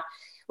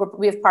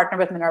we've partnered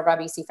with Minerva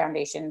VC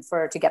Foundation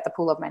to get the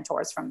pool of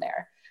mentors from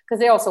there,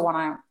 because they also want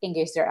to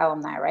engage their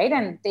alumni, right?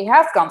 And they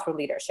have gone through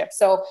leadership.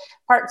 So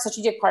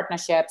strategic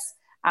partnerships.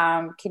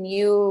 Can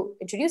you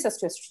introduce us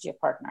to a strategic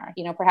partner?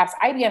 Perhaps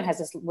IBM has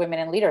this women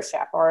in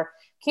leadership, or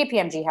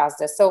KPMG has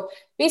this. So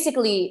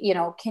basically,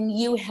 can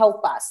you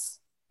help us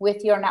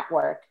with your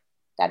network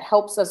that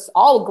helps us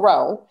all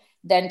grow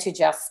than to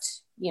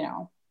just,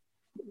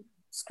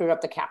 screw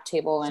up the cap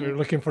table? And so you're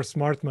looking for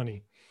smart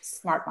money.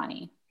 Smart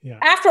money. Yeah.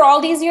 After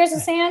all these years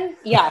of sand,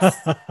 yes.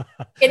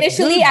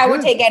 Initially, I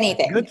would take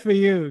anything. Good for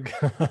you.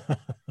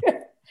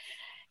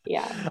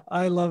 Yeah.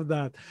 I love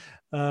that.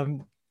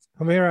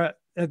 Humaira,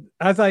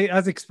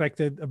 as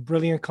expected, a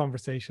brilliant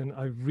conversation.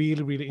 I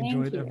really, really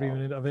enjoyed every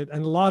minute of it,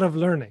 and a lot of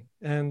learning.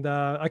 And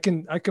I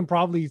can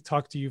probably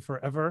talk to you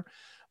forever.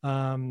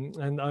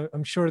 And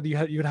I'm sure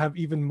that you'd have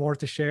even more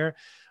to share.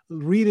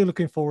 Really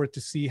looking forward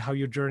to see how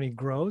your journey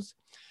grows.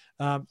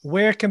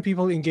 Where can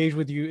people engage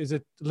with you? Is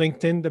it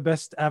LinkedIn the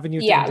best avenue?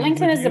 Yeah,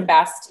 LinkedIn is the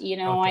best.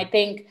 Okay. I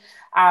think,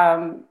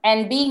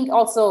 and being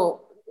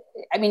also,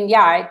 I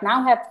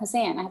now have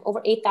Hussein. I have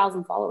over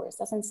 8,000 followers.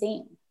 That's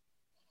insane.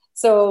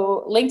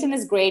 So LinkedIn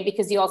is great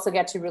because you also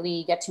get to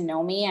really get to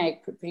know me. I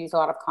produce a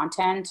lot of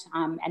content.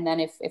 And then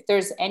if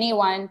there's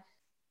anyone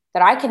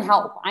that I can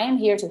help, I am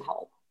here to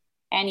help.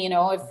 And,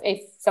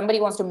 if somebody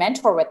wants to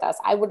mentor with us,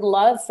 I would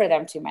love for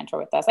them to mentor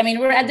with us. I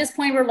mean, at this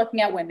point, we're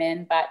looking at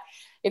women, but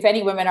if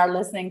any women are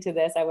listening to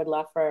this, I would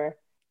love for,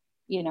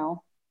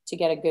 to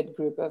get a good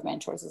group of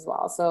mentors as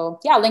well. So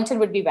yeah, LinkedIn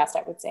would be best,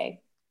 I would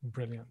say.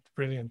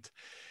 Brilliant.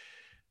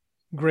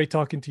 Great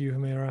talking to you,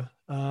 Humaira.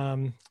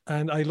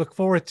 And I look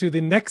forward to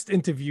the next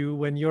interview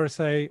when you're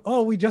saying,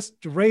 oh, we just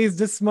raised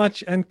this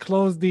much and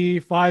closed the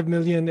 5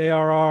 million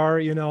ARR,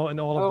 and all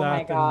of that. Oh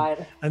my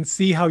God. And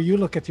see how you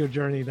look at your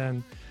journey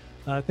then.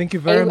 Thank you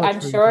very much.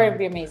 I'm sure it'd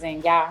be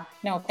amazing. Yeah.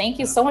 No, thank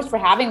you so much for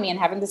having me and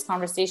having this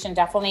conversation.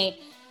 Definitely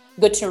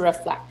good to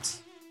reflect.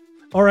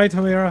 All right,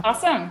 Humaira.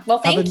 Awesome. Well,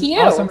 thank you.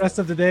 Awesome rest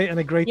of the day and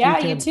a great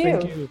weekend. Yeah, you too.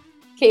 Thank you.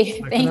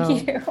 Okay.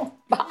 Thank you.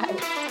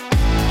 Bye.